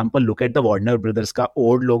classic example, look at the Warner Brothers ka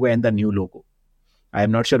old logo and the new logo. I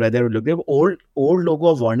am not sure whether you look at old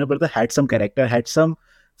logo of Warner Brothers had some character, had some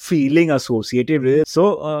feeling associated with it.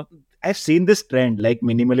 So I've seen this trend, like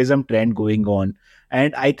minimalism trend going on,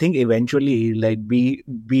 and I think eventually, like be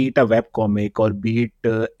it a web comic or be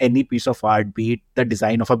it any piece of art, be it the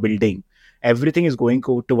design of a building, everything is going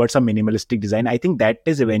towards a minimalistic design. I think that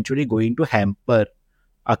is eventually going to hamper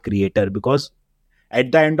a creator, because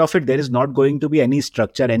at the end of it there is not going to be any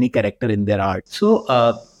structure, any character in their art. So,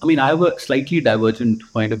 I have a slightly divergent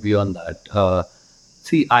point of view on that.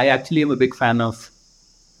 See, I actually am a big fan of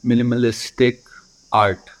minimalistic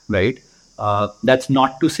art, right? That's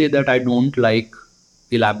not to say that I don't like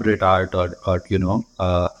elaborate art or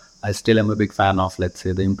I still am a big fan of, let's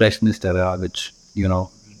say, the Impressionist era, which,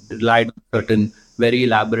 relied on certain very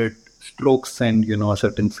elaborate strokes and, a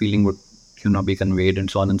certain feeling would, be conveyed and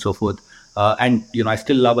so on and so forth. And I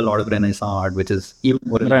still love a lot of Renaissance art, which is even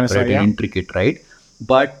more elaborate and intricate, right?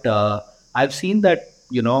 But I've seen that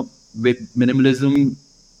with minimalism,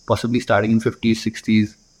 possibly starting in 50s,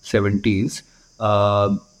 60s, 70s,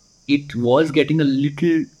 it was getting a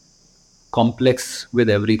little complex with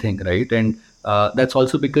everything, right? And that's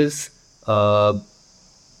also because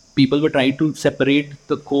people were trying to separate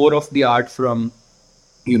the core of the art from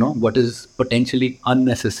what is potentially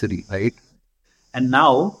unnecessary, right? And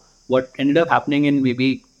now, what ended up happening in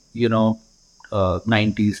maybe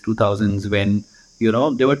 90s, 2000s, when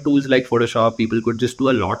there were tools like Photoshop, people could just do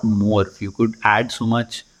a lot more. You could add so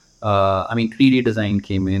much. 3D design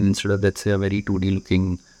came in instead of, let's say, a very 2D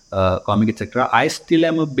looking comic, etc. I still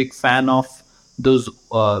am a big fan of those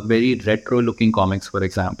very retro looking comics, for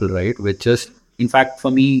example, right? Which just, in fact,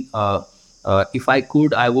 for me, if I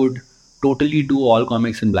could, I would totally do all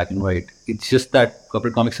comics in black and white. It's just that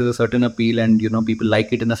corporate comics has a certain appeal, and people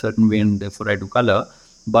like it in a certain way, and therefore I do color.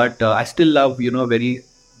 But I still love very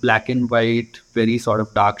black and white, very sort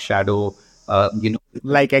of dark shadow.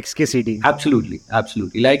 Like XKCD. Absolutely,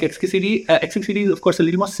 like XKCD. XKCD is of course a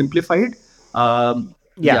little more simplified.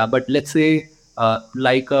 Yeah, but let's say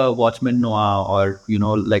like a Watchmen Noir, or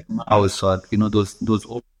like Mouse, or those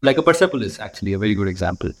old, like a Persepolis, actually a very good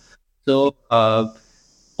example. So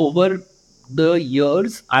over the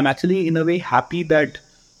years, I'm actually in a way happy that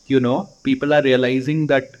people are realizing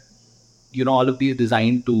that all of these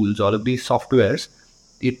design tools, all of these softwares,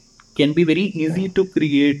 it can be very easy to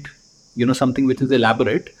create something which is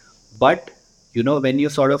elaborate, but when you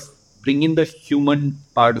sort of bring in the human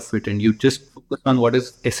part of it and you just focus on what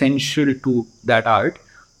is essential to that art,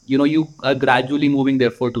 you are gradually moving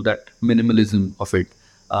therefore to that minimalism of it.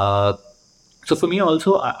 So for me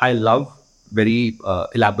also, I love very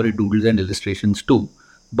elaborate doodles and illustrations too.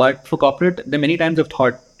 But for corporate, there are many times I've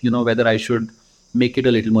thought, whether I should make it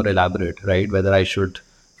a little more elaborate, right? Whether I should,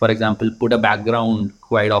 for example, put a background.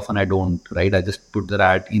 Quite often I don't, right? I just put the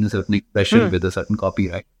art in a certain expression with a certain copy,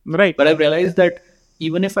 right? Right. But I've realized that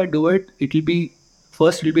even if I do it, it'll be a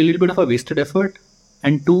little bit of a wasted effort.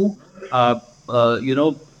 And two,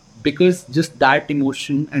 because just that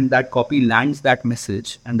emotion and that copy lands that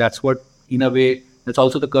message. And that's what, in a way, that's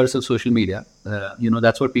also the curse of social media.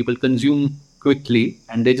 That's what people consume quickly,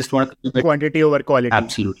 and they just want to consume it. Quantity over quality.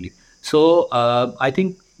 Absolutely. So I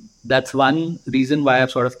think that's one reason why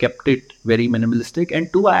I've sort of kept it very minimalistic.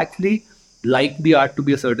 And two, I actually like the art to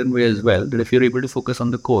be a certain way as well. That if you're able to focus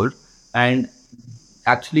on the core and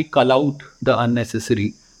actually cull out the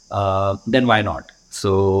unnecessary, then why not?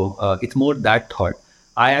 So it's more that thought.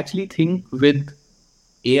 I actually think with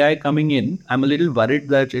AI coming in, I'm a little worried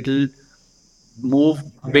that it'll move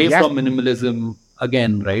away Yes, from minimalism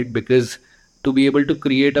again, right? Because to be able to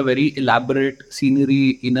create a very elaborate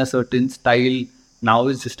scenery in a certain style now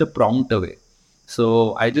is just a prompt away.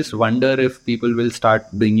 So I just wonder if people will start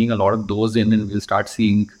bringing a lot of those in, and we'll start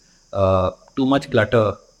seeing too much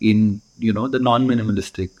clutter in the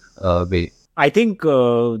non-minimalistic way. I think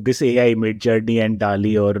this AI Mid Journey and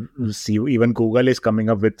DALI, or see, even Google is coming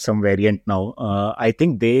up with some variant now. I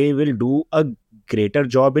think they will do a greater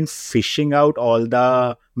job in fishing out all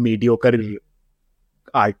the mediocre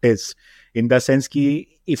artists, in the sense ki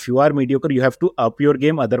if you are mediocre, you have to up your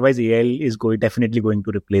game. Otherwise, AI is definitely going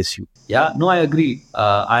to replace you. Yeah, no, I agree.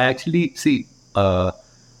 I actually see.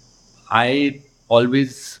 I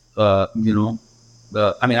always, I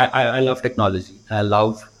mean, I love technology. I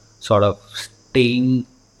love sort of staying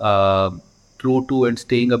true to and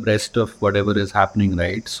staying abreast of whatever is happening,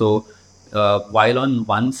 right? So, while on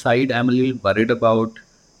one side, I'm a little worried about,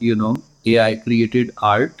 AI created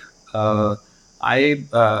art,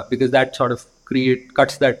 because that sort of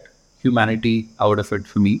cuts that humanity out of it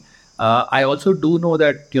for me. I also do know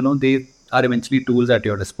that, they are eventually tools at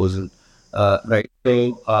your disposal. Right.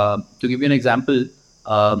 So, to give you an example,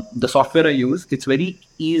 the software I use, it's very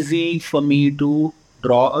easy for me to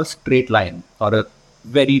draw a straight line or a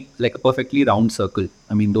very like a perfectly round circle.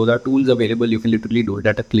 I mean, those are tools available. You can literally do it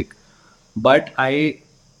at a click. But I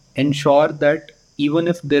ensure that even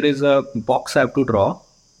if there is a box I have to draw,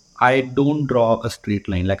 I don't draw a straight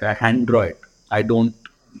line. Like I hand draw it. I don't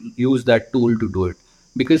use that tool to do it,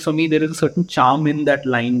 because for me there is a certain charm in that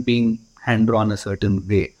line being hand drawn a certain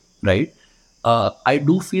way, right? I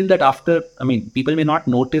do feel that after, I mean, people may not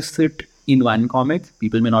notice it in one comic,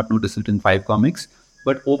 people may not notice it in five comics,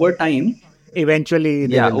 but over time, Eventually,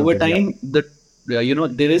 they yeah, will over notice. Yeah.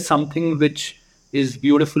 time, there is something which is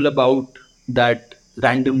beautiful about that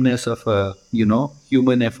randomness of a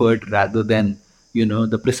human effort rather than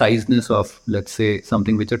the preciseness of, let's say,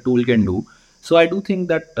 something which a tool can do. So I do think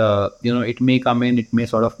that it may come in, it may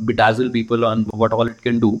sort of bedazzle people on what all it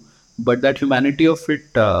can do, but that humanity of it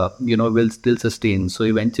will still sustain. So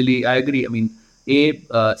eventually, I agree. I mean,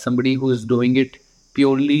 somebody who is doing it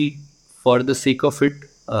purely for the sake of it,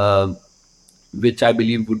 which I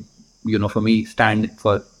believe would, for me, stand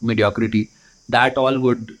for mediocrity, that all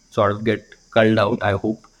would sort of get culled out, I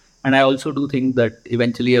hope. And I also do think that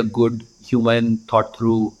eventually a good human thought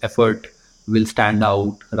through effort will stand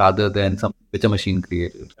out rather than something which a machine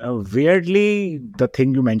created. Weirdly, the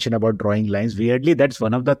thing you mentioned about drawing lines, weirdly, that's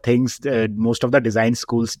one of the things that most of the design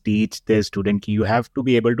schools teach their student. You have to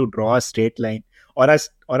be able to draw a straight line or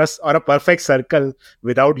a perfect circle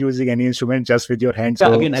without using any instrument, just with your hands. Yeah,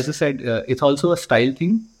 So again, as I said, it's also a style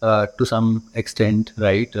thing to some extent,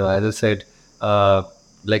 right? As I said,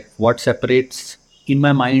 like what separates in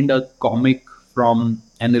my mind a comic from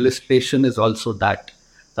an illustration is also that,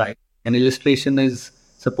 right? An illustration is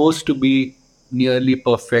supposed to be nearly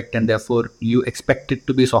perfect, and therefore you expect it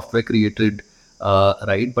to be software created,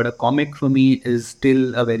 right? But a comic for me is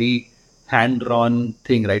still a very hand-drawn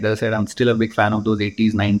thing, right? As I said, I'm still a big fan of those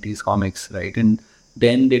 80s, 90s comics, right? And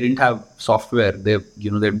then they didn't have software.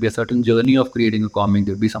 There'd be a certain journey of creating a comic.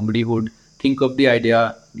 There'd be somebody who would think of the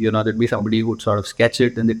idea, there'd be somebody who would sort of sketch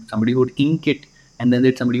it, and then somebody who would ink it, and then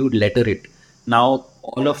there'd somebody who would letter it. Now,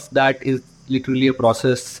 all of that is literally a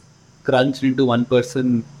process crunched into one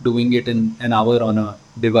person doing it in an hour on a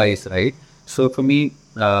device, right? So for me,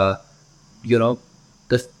 the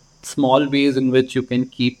small ways in which you can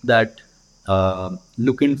keep that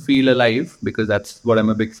look and feel alive, because that's what I'm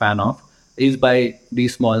a big fan of, is by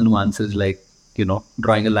these small nuances, like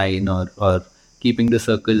drawing a line, or keeping the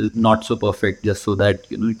circle not so perfect, just so that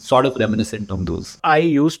it's sort of reminiscent of those. I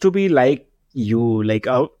used to be like you, like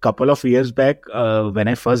a couple of years back, when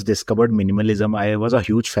I first discovered minimalism. I was a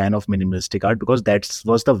huge fan of minimalistic art because that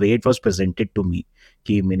was the way it was presented to me.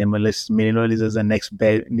 Ki minimalism is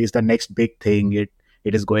the next big thing. It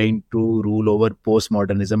is going to rule over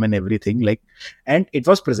postmodernism and everything. Like, and it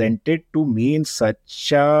was presented to me in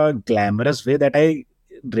such a glamorous way that I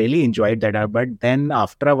really enjoyed that art. But then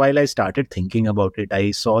after a while, I started thinking about it.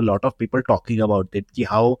 I saw a lot of people talking about it, ki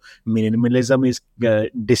how minimalism is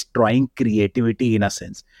destroying creativity in a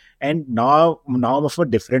sense. And now I'm of a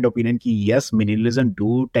different opinion. Ki yes, minimalism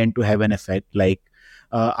do tend to have an effect. Like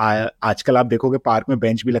आजकल आप देखोगे park में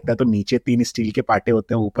bench भी लगता है तो नीचे 3 steel के पाटे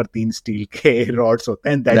होते हैं, ऊपर 3 स्टील के रॉड्स होते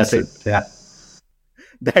हैं. That's That's it. it. Yeah,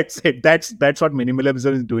 That's it. That's what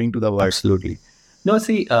minimalism is doing to the world. absolutely. No,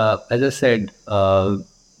 see, as I said,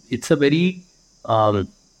 it's a very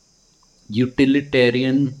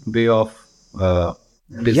utilitarian way of uh,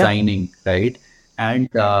 Yeah. designing, right? And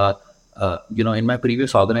in my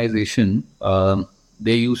previous organization,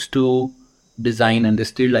 they used to design, and they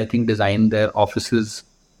still, I think, design their offices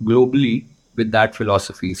globally with that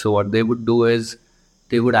philosophy. So what they would do is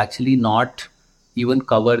they would actually not even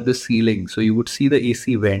cover the ceiling, so you would see the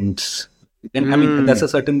AC vents. And I mean, that's a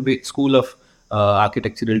certain school of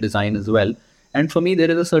architectural design as well. And for me,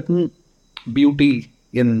 there is a certain beauty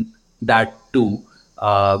in that too.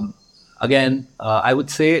 Again, I would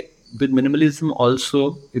say with minimalism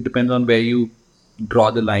also, it depends on where you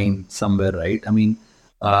draw the line somewhere, right? I mean,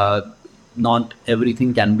 uh, not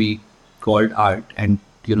everything can be called art, and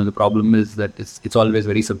the problem is that it's always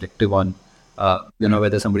very subjective on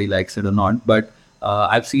whether somebody likes it or not. But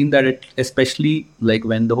I've seen that it, especially like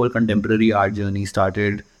when the whole contemporary art journey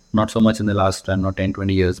started, not so much in the last, I don't know, 10,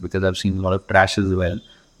 20 years, because I've seen a lot of trash as well.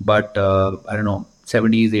 But I don't know,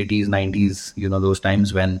 70s, 80s, 90s, those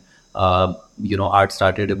times when, art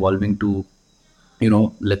started evolving to,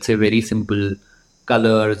 let's say very simple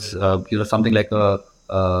colors, something like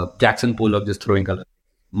Jackson Pollock just throwing color,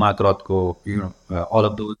 Mark Rothko, all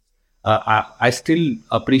of those. I still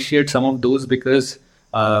appreciate some of those because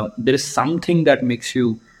there is something that makes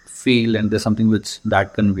you feel, and there's something which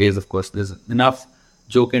that conveys. Of course, there's enough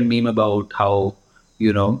joke and meme about how,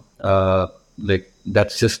 like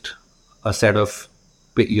that's just a set of,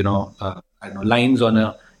 I don't know, lines on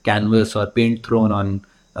a canvas or paint thrown on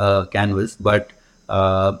canvas. But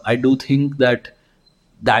I do think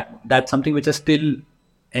that's something which I still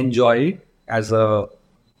enjoy as a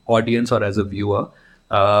audience or as a viewer.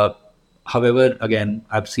 However, again,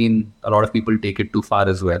 I've seen a lot of people take it too far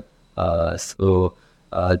as well.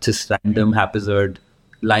 Just random haphazard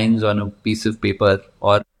lines on a piece of paper,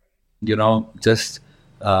 or just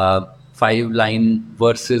 5-line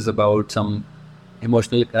verses about some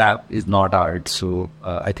emotional crap is not art. So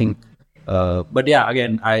I think, but yeah,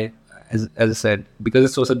 again, as I said, because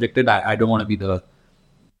it's so subjective, I don't want to be the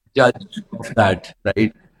judge of that,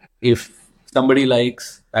 right? If somebody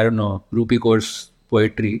likes, I don't know, Rupi Kaur's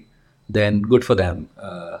poetry, then good for them.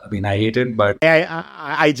 I mean, I hate it, but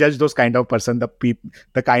I judge those kind of person,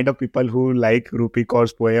 the kind of people who like Rupi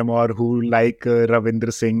Kaur's poem or who like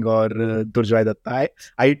Ravindra Singh or Durjoy Datta.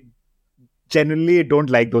 I genuinely don't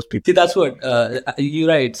like those people. see, that's what you're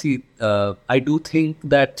right. See, I do think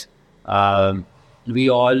that we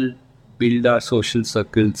all build our social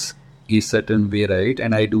circles a certain way, right?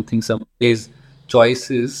 And I do think some days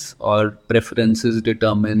choices or preferences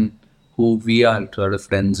determine who we are sort of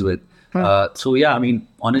friends with. So yeah, I mean,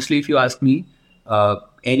 honestly, if you ask me,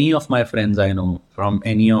 any of my friends I know from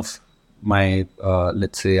any of my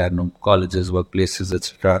let's say, I don't know, colleges, workplaces,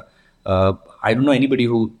 etc. I don't know anybody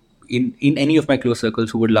who in any of my close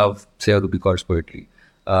circles who would love, say, a Ruby Kaur's poetry,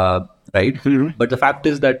 right? But the fact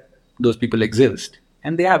is that those people exist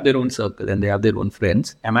and they have their own circle and they have their own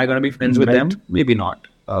friends. Am I going to be friends with Right. them? Maybe not.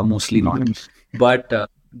 Mostly not. But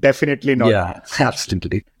Definitely not. yeah,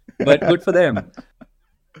 absolutely. But good for them.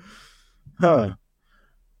 Huh.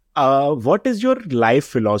 What is your life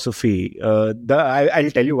philosophy? I'll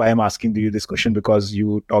tell you why I'm asking you this question, because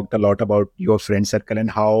you talked a lot about your friend circle and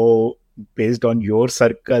how, based on your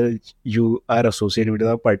circle, you are associated with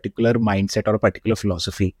a particular mindset or a particular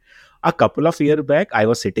philosophy. A couple of years back, I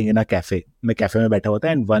was sitting in a cafe. मैं cafe में बैठा हुआ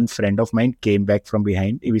था, and one friend of mine came back from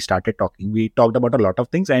behind. We started talking. We talked about a lot of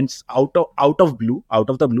things, and out of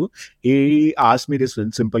the blue, he asked me this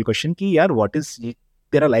simple question कि यार, what is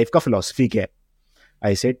तेरा life का philosophy क्या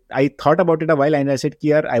है? I thought about it a while and I said,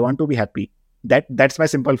 Kier, I want to be happy. That's my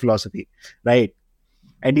simple philosophy, right?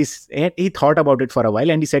 And he thought about it for a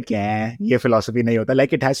while and he said, ye philosophy nahi hota.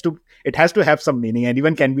 Like it has to have some meaning.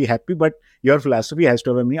 Anyone can be happy, but your philosophy has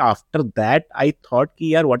to have a meaning. After that, I thought,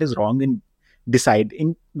 Kier, what is wrong in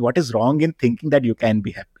thinking that you can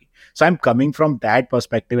be happy? So I'm coming from that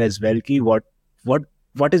perspective as well. Ki what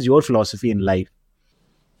is your philosophy in life?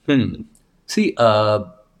 See,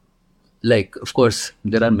 like, of course,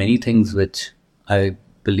 there are many things which I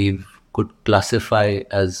believe could classify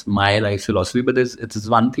as my life philosophy, but it's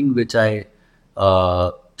one thing which I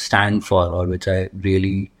stand for, or which I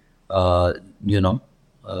really,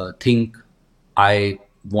 think I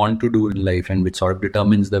want to do in life, and which sort of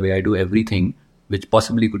determines the way I do everything, which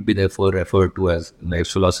possibly could be therefore referred to as life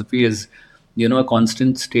philosophy, is, a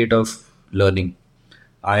constant state of learning.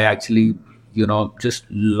 I actually just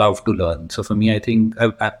love to learn. So for me, I think,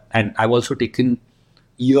 and I've also taken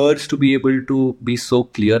years to be able to be so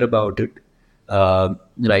clear about it,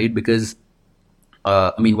 right? Because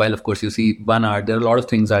I mean, while of course you see one art, there are a lot of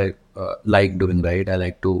things I like doing, right? I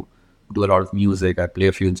like to do a lot of music. I play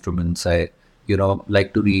a few instruments. I,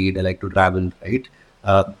 like to read. I like to travel, right?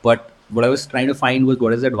 But what I was trying to find was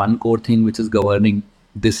what is that one core thing which is governing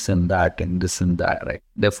this and this and that, right?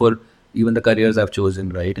 Therefore, even the careers I've chosen,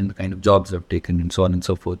 right, and the kind of jobs I've taken, and so on and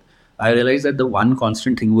so forth, I realized that the one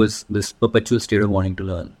constant thing was this perpetual state of wanting to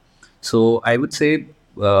learn. So I would say,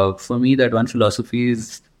 for me, that one philosophy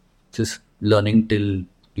is just learning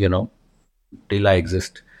you know till I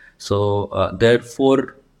exist. So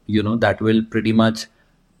therefore, that will pretty much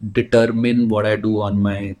determine what I do on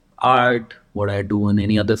my art, what I do in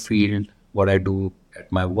any other field, what I do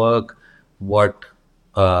at my work, what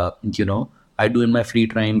I do in my free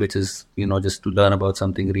time, which is just to learn about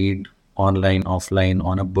something, read online, offline,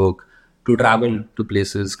 on a book, to travel to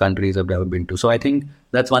places, countries I've never been to. So I think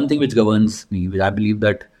that's one thing which governs me. I believe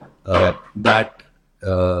that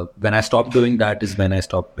when I stop doing that is when I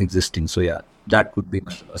stop existing. So yeah, that could be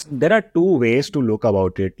my philosophy. There are two ways to look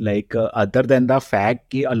about it. Like other than the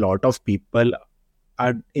fact that a lot of people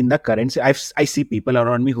are in the current, I see people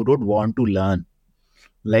around me who don't want to learn.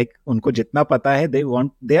 Like उनको जितना पता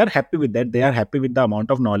है, they are happy with that. They are happy with the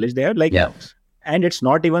amount of knowledge they are like, Yeah. and it's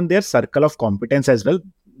not even their circle of competence as well.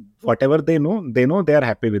 Whatever they know they are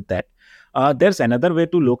happy with that. There's another way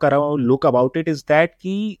to look about it, is that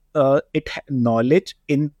knowledge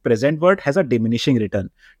in present world has a diminishing return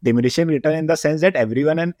in the sense that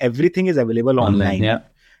everyone and everything is available online. Yeah.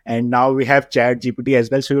 And now we have chat GPT as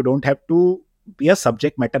well, so you don't have to be a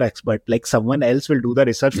subject matter expert. Like someone else will do the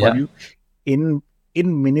research for you in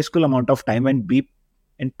minuscule amount of time and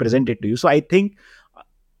present it to you. So I think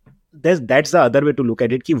that's the other way to look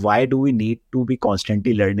at it. Why do we need to be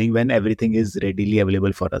constantly learning when everything is readily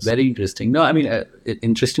available for us? Very interesting. No, I mean,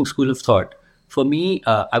 interesting school of thought. For me,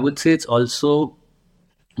 I would say it's also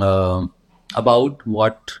about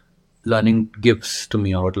what learning gives to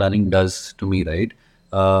me or what learning does to me, right?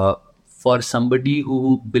 For somebody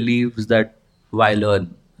who believes that why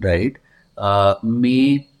learn, right,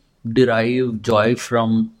 may derive joy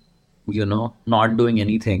from not doing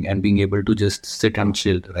anything and being able to just sit and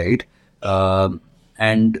chill, right?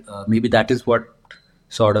 And maybe that is what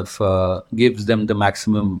sort of gives them the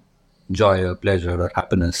maximum joy or pleasure or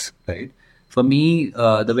happiness, right? For me,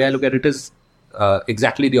 the way I look at it is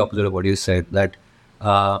exactly the opposite of what you said, that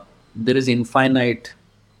there is infinite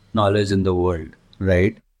knowledge in the world,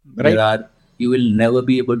 right? You will never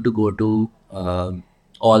be able to go to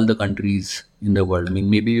all the countries in the world. I mean,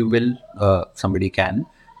 maybe you will, somebody can,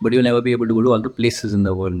 but you'll never be able to go to all the places in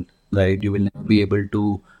the world, right? You will never be able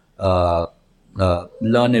to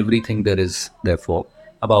learn everything there is, therefore,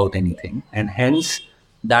 about anything. And hence,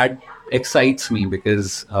 that excites me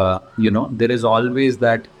because, there is always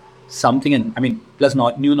that something, and I mean, plus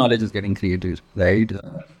new knowledge is getting created, right?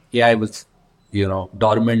 AI was,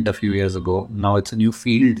 dormant a few years ago. Now it's a new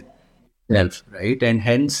field, right? And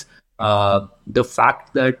hence, the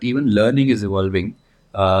fact that even learning is evolving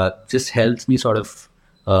just helps me sort of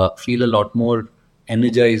feel a lot more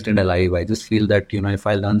energized and alive. I just feel that, if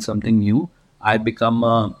I learn something new, I become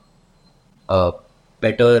a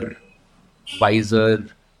better, wiser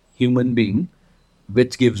human being,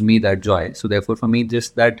 which gives me that joy. So therefore, for me,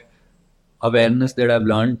 just that awareness that I've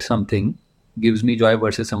learned something gives me joy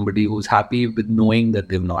versus somebody who's happy with knowing that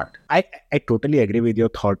they've not. I totally agree with your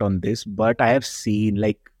thought on this, but I have seen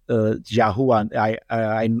like Yahoo.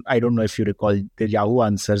 I don't know if you recall, the Yahoo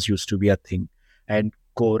Answers used to be a thing, and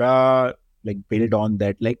Quora like built on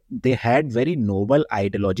that. Like they had very noble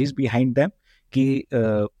ideologies behind them.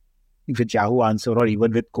 With Yahoo Answer or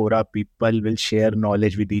even with Quora, people will share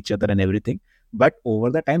knowledge with each other and everything. But over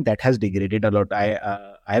the time, that has degraded a lot.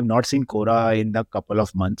 I have not seen Quora in a couple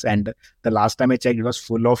of months, and the last time I checked, it was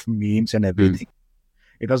full of memes and everything.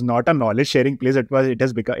 It was not a knowledge sharing place.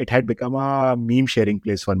 It had become a meme sharing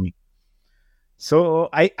place for me. So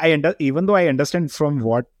even though I understand from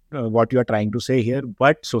what you are trying to say here,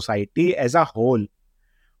 but society as a whole,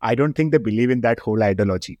 I don't think they believe in that whole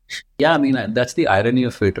ideology. Yeah, I mean, that's the irony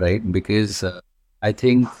of it, right? Because I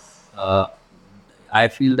think I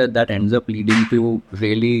feel that ends up leading to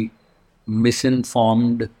really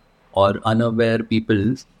misinformed or unaware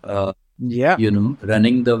people,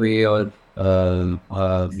 running the way or,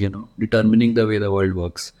 determining the way the world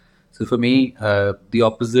works. So for me, the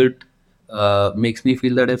opposite makes me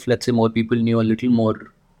feel that if, let's say, more people knew a little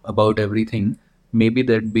more about everything, maybe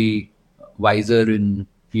they'd be wiser in,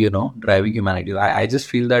 driving humanity. I just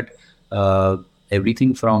feel that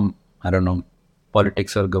everything from I don't know,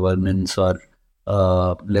 politics or governance, or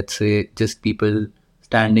let's say just people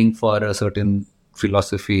standing for a certain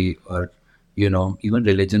philosophy, or even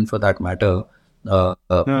religion for that matter,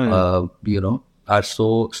 are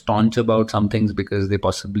so staunch about some things because they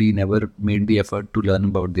possibly never made the effort to learn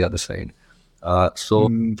about the other side.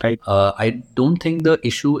 Right. I don't think the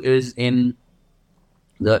issue is in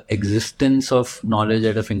the existence of knowledge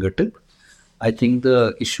at a fingertip. I think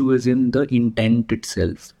the issue is in the intent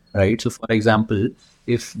itself, right? So, for example,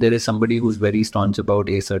 if there is somebody who's very staunch about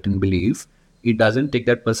a certain belief, it doesn't take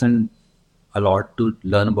that person a lot to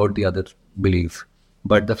learn about the other belief.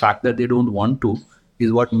 But the fact that they don't want to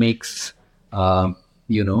is what makes,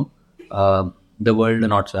 you know, the world a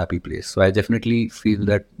not so happy place. So, I definitely feel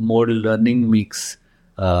that more learning makes,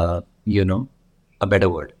 a better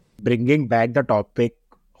world. Bringing back the topic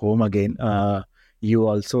home again, you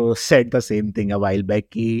also said the same thing a while back.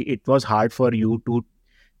 It was hard for you to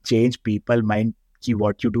change people mind ki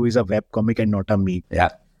what you do is a web comic and not a meme. Yeah.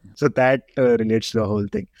 So that relates to the whole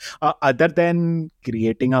thing. Other than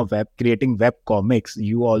creating web comics,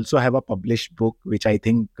 you also have a published book, which I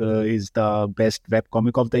think is the best web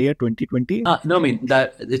comic of the year 2020. No, I mean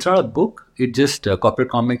that it's not a book. It just Corporat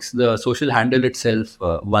Comics. The social handle itself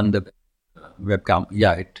won the webcam.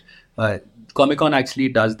 Yeah, ComicCon actually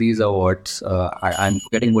does these awards. I'm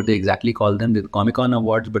forgetting what they exactly call them. The ComicCon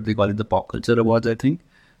awards, but they call it the Pop Culture Awards, I think.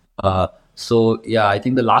 So yeah, I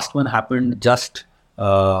think the last one happened just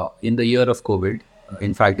in the year of COVID.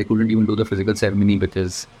 In fact, they couldn't even do the physical ceremony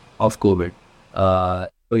because of COVID.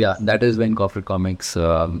 So yeah, that is when Corporate Comics,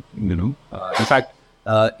 in fact,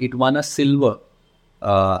 it won a silver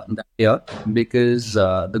that year because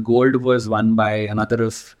the gold was won by another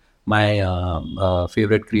of my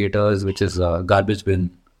favorite creators, which is Garbage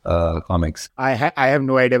Bin Comics. I have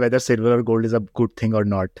no idea whether silver or gold is a good thing or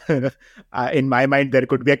not. In my mind, there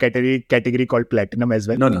could be a category called platinum as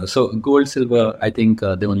well. No. So gold, silver, I think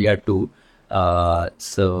they only had two.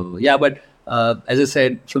 So yeah, but as I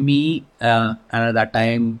said, for me, and at that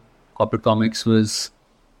time, Corporate Comics was,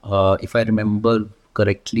 if I remember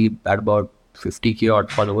correctly, at about 50K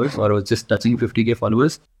odd followers, or was just touching 50K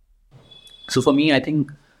followers. So for me, I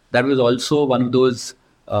think that was also one of those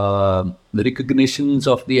recognitions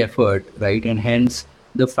of the effort, right? And hence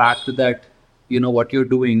the fact that, what you're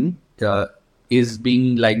doing is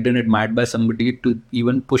being liked and admired by somebody to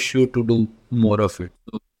even push you to do more of it.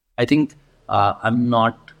 So I think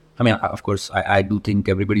of course, I do think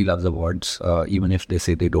everybody loves awards, even if they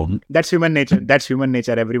say they don't. That's human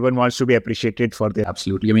nature. Everyone wants to be appreciated for their...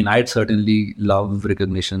 Absolutely. I mean, I'd certainly love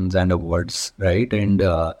recognitions and awards, right? And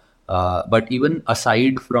but even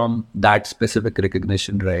aside from that specific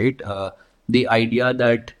recognition, right, the idea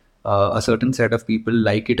that a certain set of people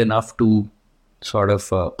like it enough to sort of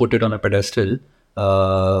put it on a pedestal,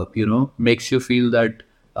 makes you feel that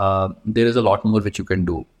there is a lot more which you can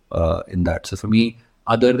do in that. So for me,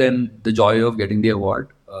 other than the joy of getting the award,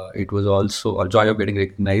 it was also a joy of getting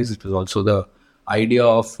recognized. It was also the idea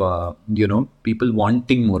of, people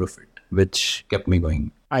wanting more of it, which kept me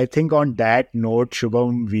going. I think on that note,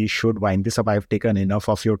 Shubham, we should wind this up. I've taken enough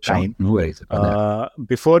of your time. No worries.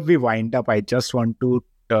 Before we wind up, I just want to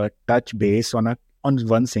touch base on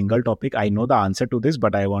one single topic. I know the answer to this,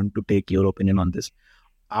 but I want to take your opinion on this.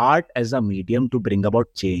 Art as a medium to bring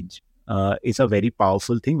about change is a very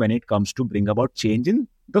powerful thing when it comes to bring about change in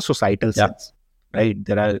the societal sense, right?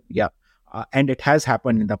 And it has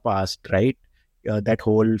happened in the past, right? That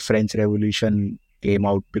whole French Revolution came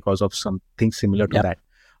out because of something similar to that.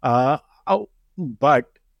 But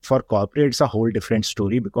for corporate, it's a whole different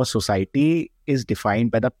story because society is defined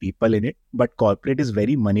by the people in it, but corporate is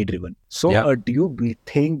very money driven. So do you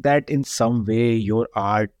think that in some way your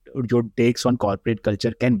art, your takes on corporate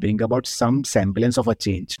culture can bring about some semblance of a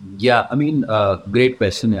change? Yeah, I mean, great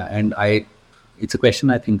question. Yeah. And it's a question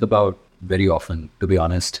I think about very often, to be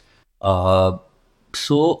honest.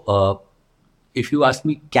 If you ask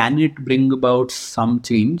me, can it bring about some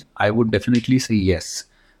change? I would definitely say yes.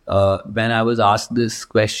 When I was asked this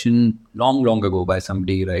question long ago by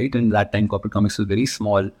somebody, right? And that time Corporate Comics was very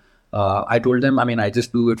small. I told them, I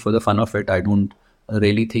just do it for the fun of it. I don't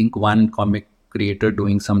really think one comic creator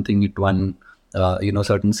doing something at one,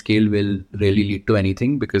 certain scale will really lead to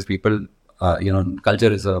anything, because people,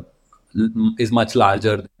 culture is much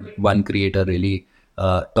larger than one creator really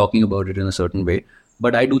talking about it in a certain way.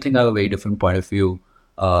 But I do think I have a very different point of view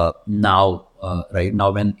now, right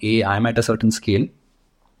now, when I'm at a certain scale,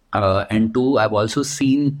 and two, I've also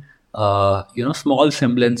seen, small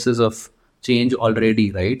semblances of change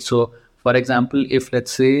already, right? So, for example, if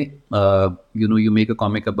let's say, you make a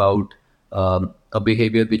comic about a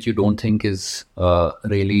behavior which you don't think is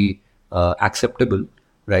really acceptable,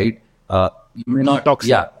 right? You may not,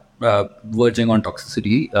 Toxic. verging on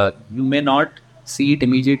toxicity. You may not see it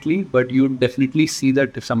immediately, but you definitely see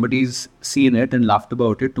that if somebody's seen it and laughed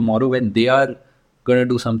about it, tomorrow when they are going to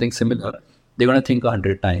do something similar, they're going to think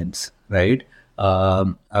 100 times, right?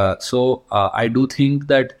 So I do think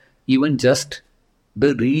that even just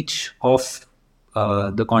the reach of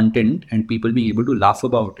the content and people being able to laugh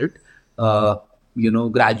about it,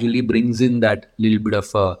 gradually brings in that little bit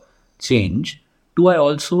of a change. Two, I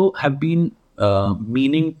also have been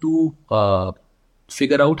meaning to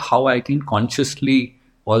figure out how I can consciously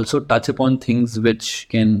also touch upon things which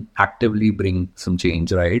can actively bring some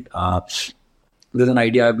change, right? There's an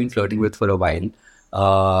idea I've been flirting with for a while.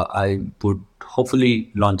 I would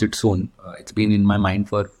hopefully launch it soon. It's been in my mind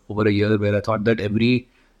for over a year, where I thought that every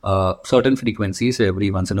certain frequencies, so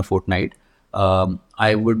every once in a fortnight,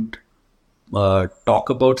 I would talk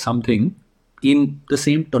about something in the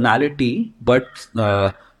same tonality, but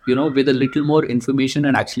with a little more information,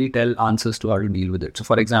 and actually tell answers to how to deal with it. So,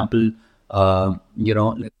 for example,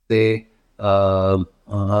 let's say,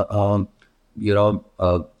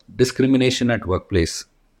 discrimination at workplace,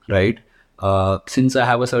 right? Since I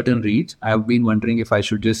have a certain reach, I've been wondering if I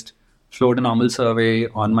should just float a normal survey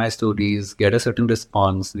on my stories, get a certain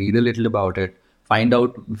response, read a little about it, find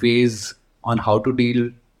out ways on how to deal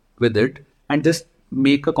with it, and just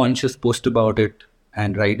make a conscious post about it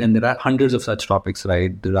and write. And there are hundreds of such topics,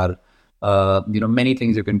 right? There are many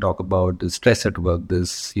things you can talk about. There's stress at work,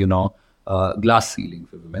 there's glass ceiling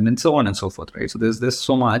for women, and so on and so forth, right? So there's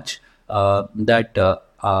so much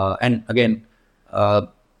and again,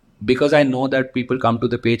 because I know that people come to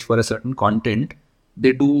the page for a certain content,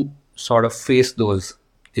 they do sort of face those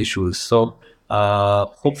issues. So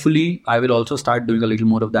hopefully I will also start doing a little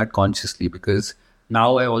more of that consciously, because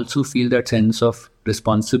now I also feel that sense of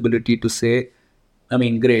responsibility to say, I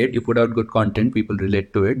mean, great, you put out good content, people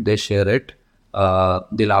relate to it, they share it,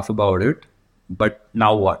 they laugh about it, but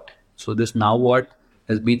now what? So this now what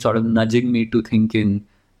has been sort of nudging me to think in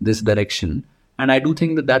this direction. And I do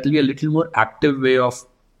think that will be a little more active way of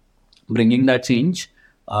bringing that change.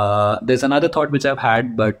 There's another thought which I've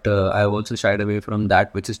had, but I've also shied away from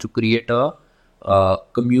that, which is to create a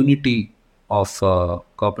community of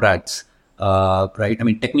corporates, right? I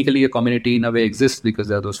mean, technically a community in a way exists because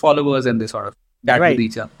there are those followers and they sort of chat with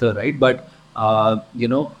each other, right? But,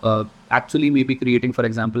 actually maybe creating, for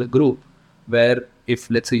example, a group where if,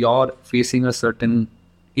 let's say, you're facing a certain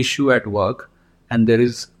issue at work and there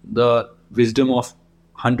is the wisdom of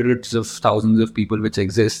hundreds of thousands of people which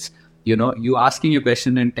exists, you asking a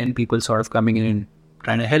question and 10 people sort of coming in and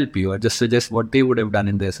trying to help you or just suggest what they would have done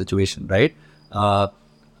in their situation, right?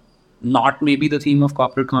 Not maybe the theme of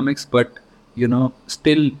corporate comics, but,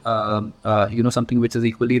 still, something which is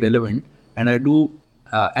equally relevant. And I do,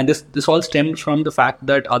 and this all stems from the fact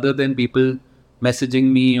that other than people messaging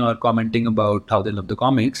me or commenting about how they love the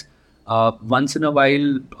comics, once in a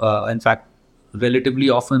while, in fact, relatively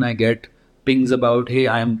often I get pings about, hey,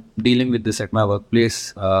 I'm dealing with this at my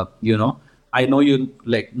workplace. I know you're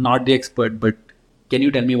like not the expert, but can you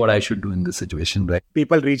tell me what I should do in this situation, right?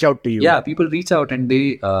 People reach out to you. Yeah, people reach out and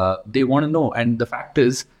they want to know. And the fact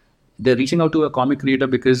is, they're reaching out to a comic creator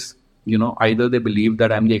because, either they believe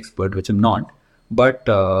that I'm the expert, which I'm not, but,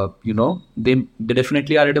 they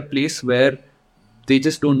definitely are at a place where they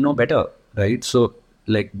just don't know better, right? So,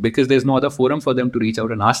 because there's no other forum for them to reach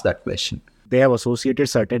out and ask that question. They have associated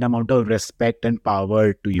certain amount of respect and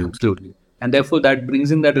power to you. Absolutely. And therefore, that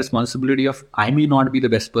brings in that responsibility of, I may not be the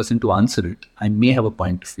best person to answer it. I may have a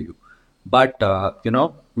point of view. But,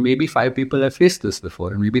 maybe 5 people have faced this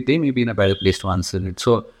before and maybe they may be in a better place to answer it.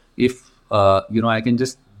 So if, I can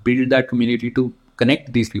just build that community to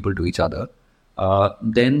connect these people to each other,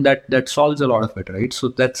 then that solves a lot of it, right? So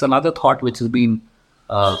that's another thought which has been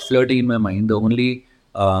flirting in my mind. The only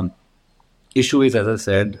issue is, as I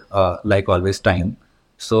said, like always, time.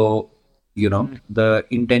 So, the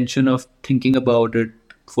intention of thinking about it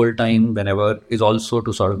full time whenever is also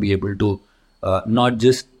to sort of be able to not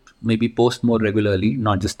just maybe post more regularly,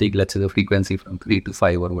 not just take, let's say, the frequency from 3 to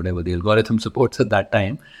 5 or whatever the algorithm supports at that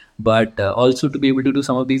time, but also to be able to do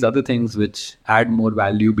some of these other things which add more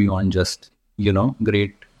value beyond just,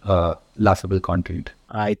 great laughable content.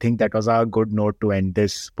 I think that was a good note to end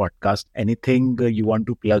this podcast. Anything you want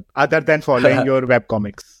to plug other than following your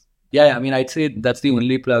webcomics? Yeah, I mean, I'd say that's the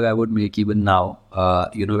only plug I would make even now.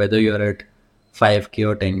 Whether you're at 5K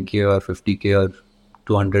or 10K or 50K or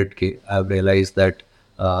 200K, I've realized that,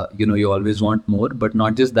 you always want more, but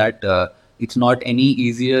not just that, it's not any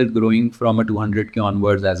easier growing from a 200K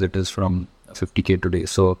onwards as it is from 50K today.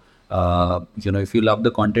 So, if you love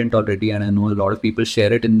the content already, and I know a lot of people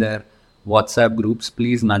share it in their WhatsApp groups,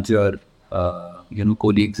 please nudge your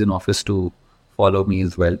colleagues in office to follow me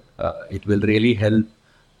as well. It will really help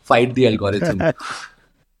fight the algorithm.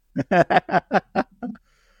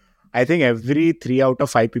 I think every 3 out of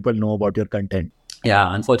 5 people know about your content.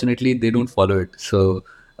 Yeah, unfortunately, they don't follow it. So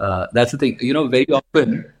that's the thing. Very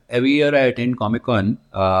often, every year I attend ComicCon,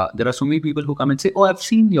 there are so many people who come and say, "Oh, I've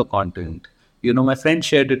seen your content. My friend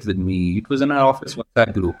shared it with me. It was in our office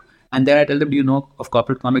WhatsApp group." And then I tell them, "Do you know of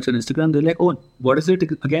Corporate Comics on Instagram?" They're like, "Oh, what is it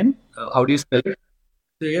again? How do you spell it?"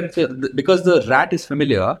 So, yeah, because the rat is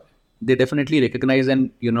familiar, they definitely recognize,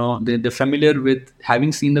 and they're familiar with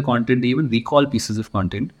having seen the content. They even recall pieces of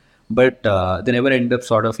content, but they never end up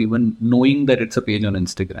sort of even knowing that it's a page on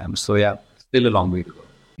Instagram. So yeah, still a long way to go.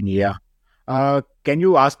 Yeah. Can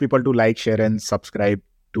you ask people to like, share, and subscribe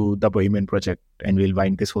to the Bohemian Project, and we'll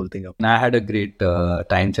wind this whole thing up. And I had a great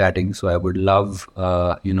time chatting, so I would love,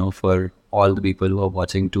 for all the people who are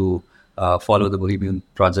watching to follow the Bohemian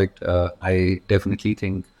Project. I definitely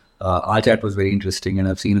think our chat was very interesting, and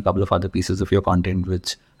I've seen a couple of other pieces of your content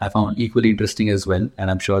which I found equally interesting as well, and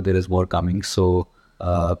I'm sure there is more coming. So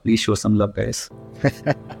please show some love, guys.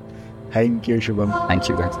 Thank you, Shubham. Thank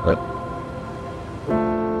you, guys.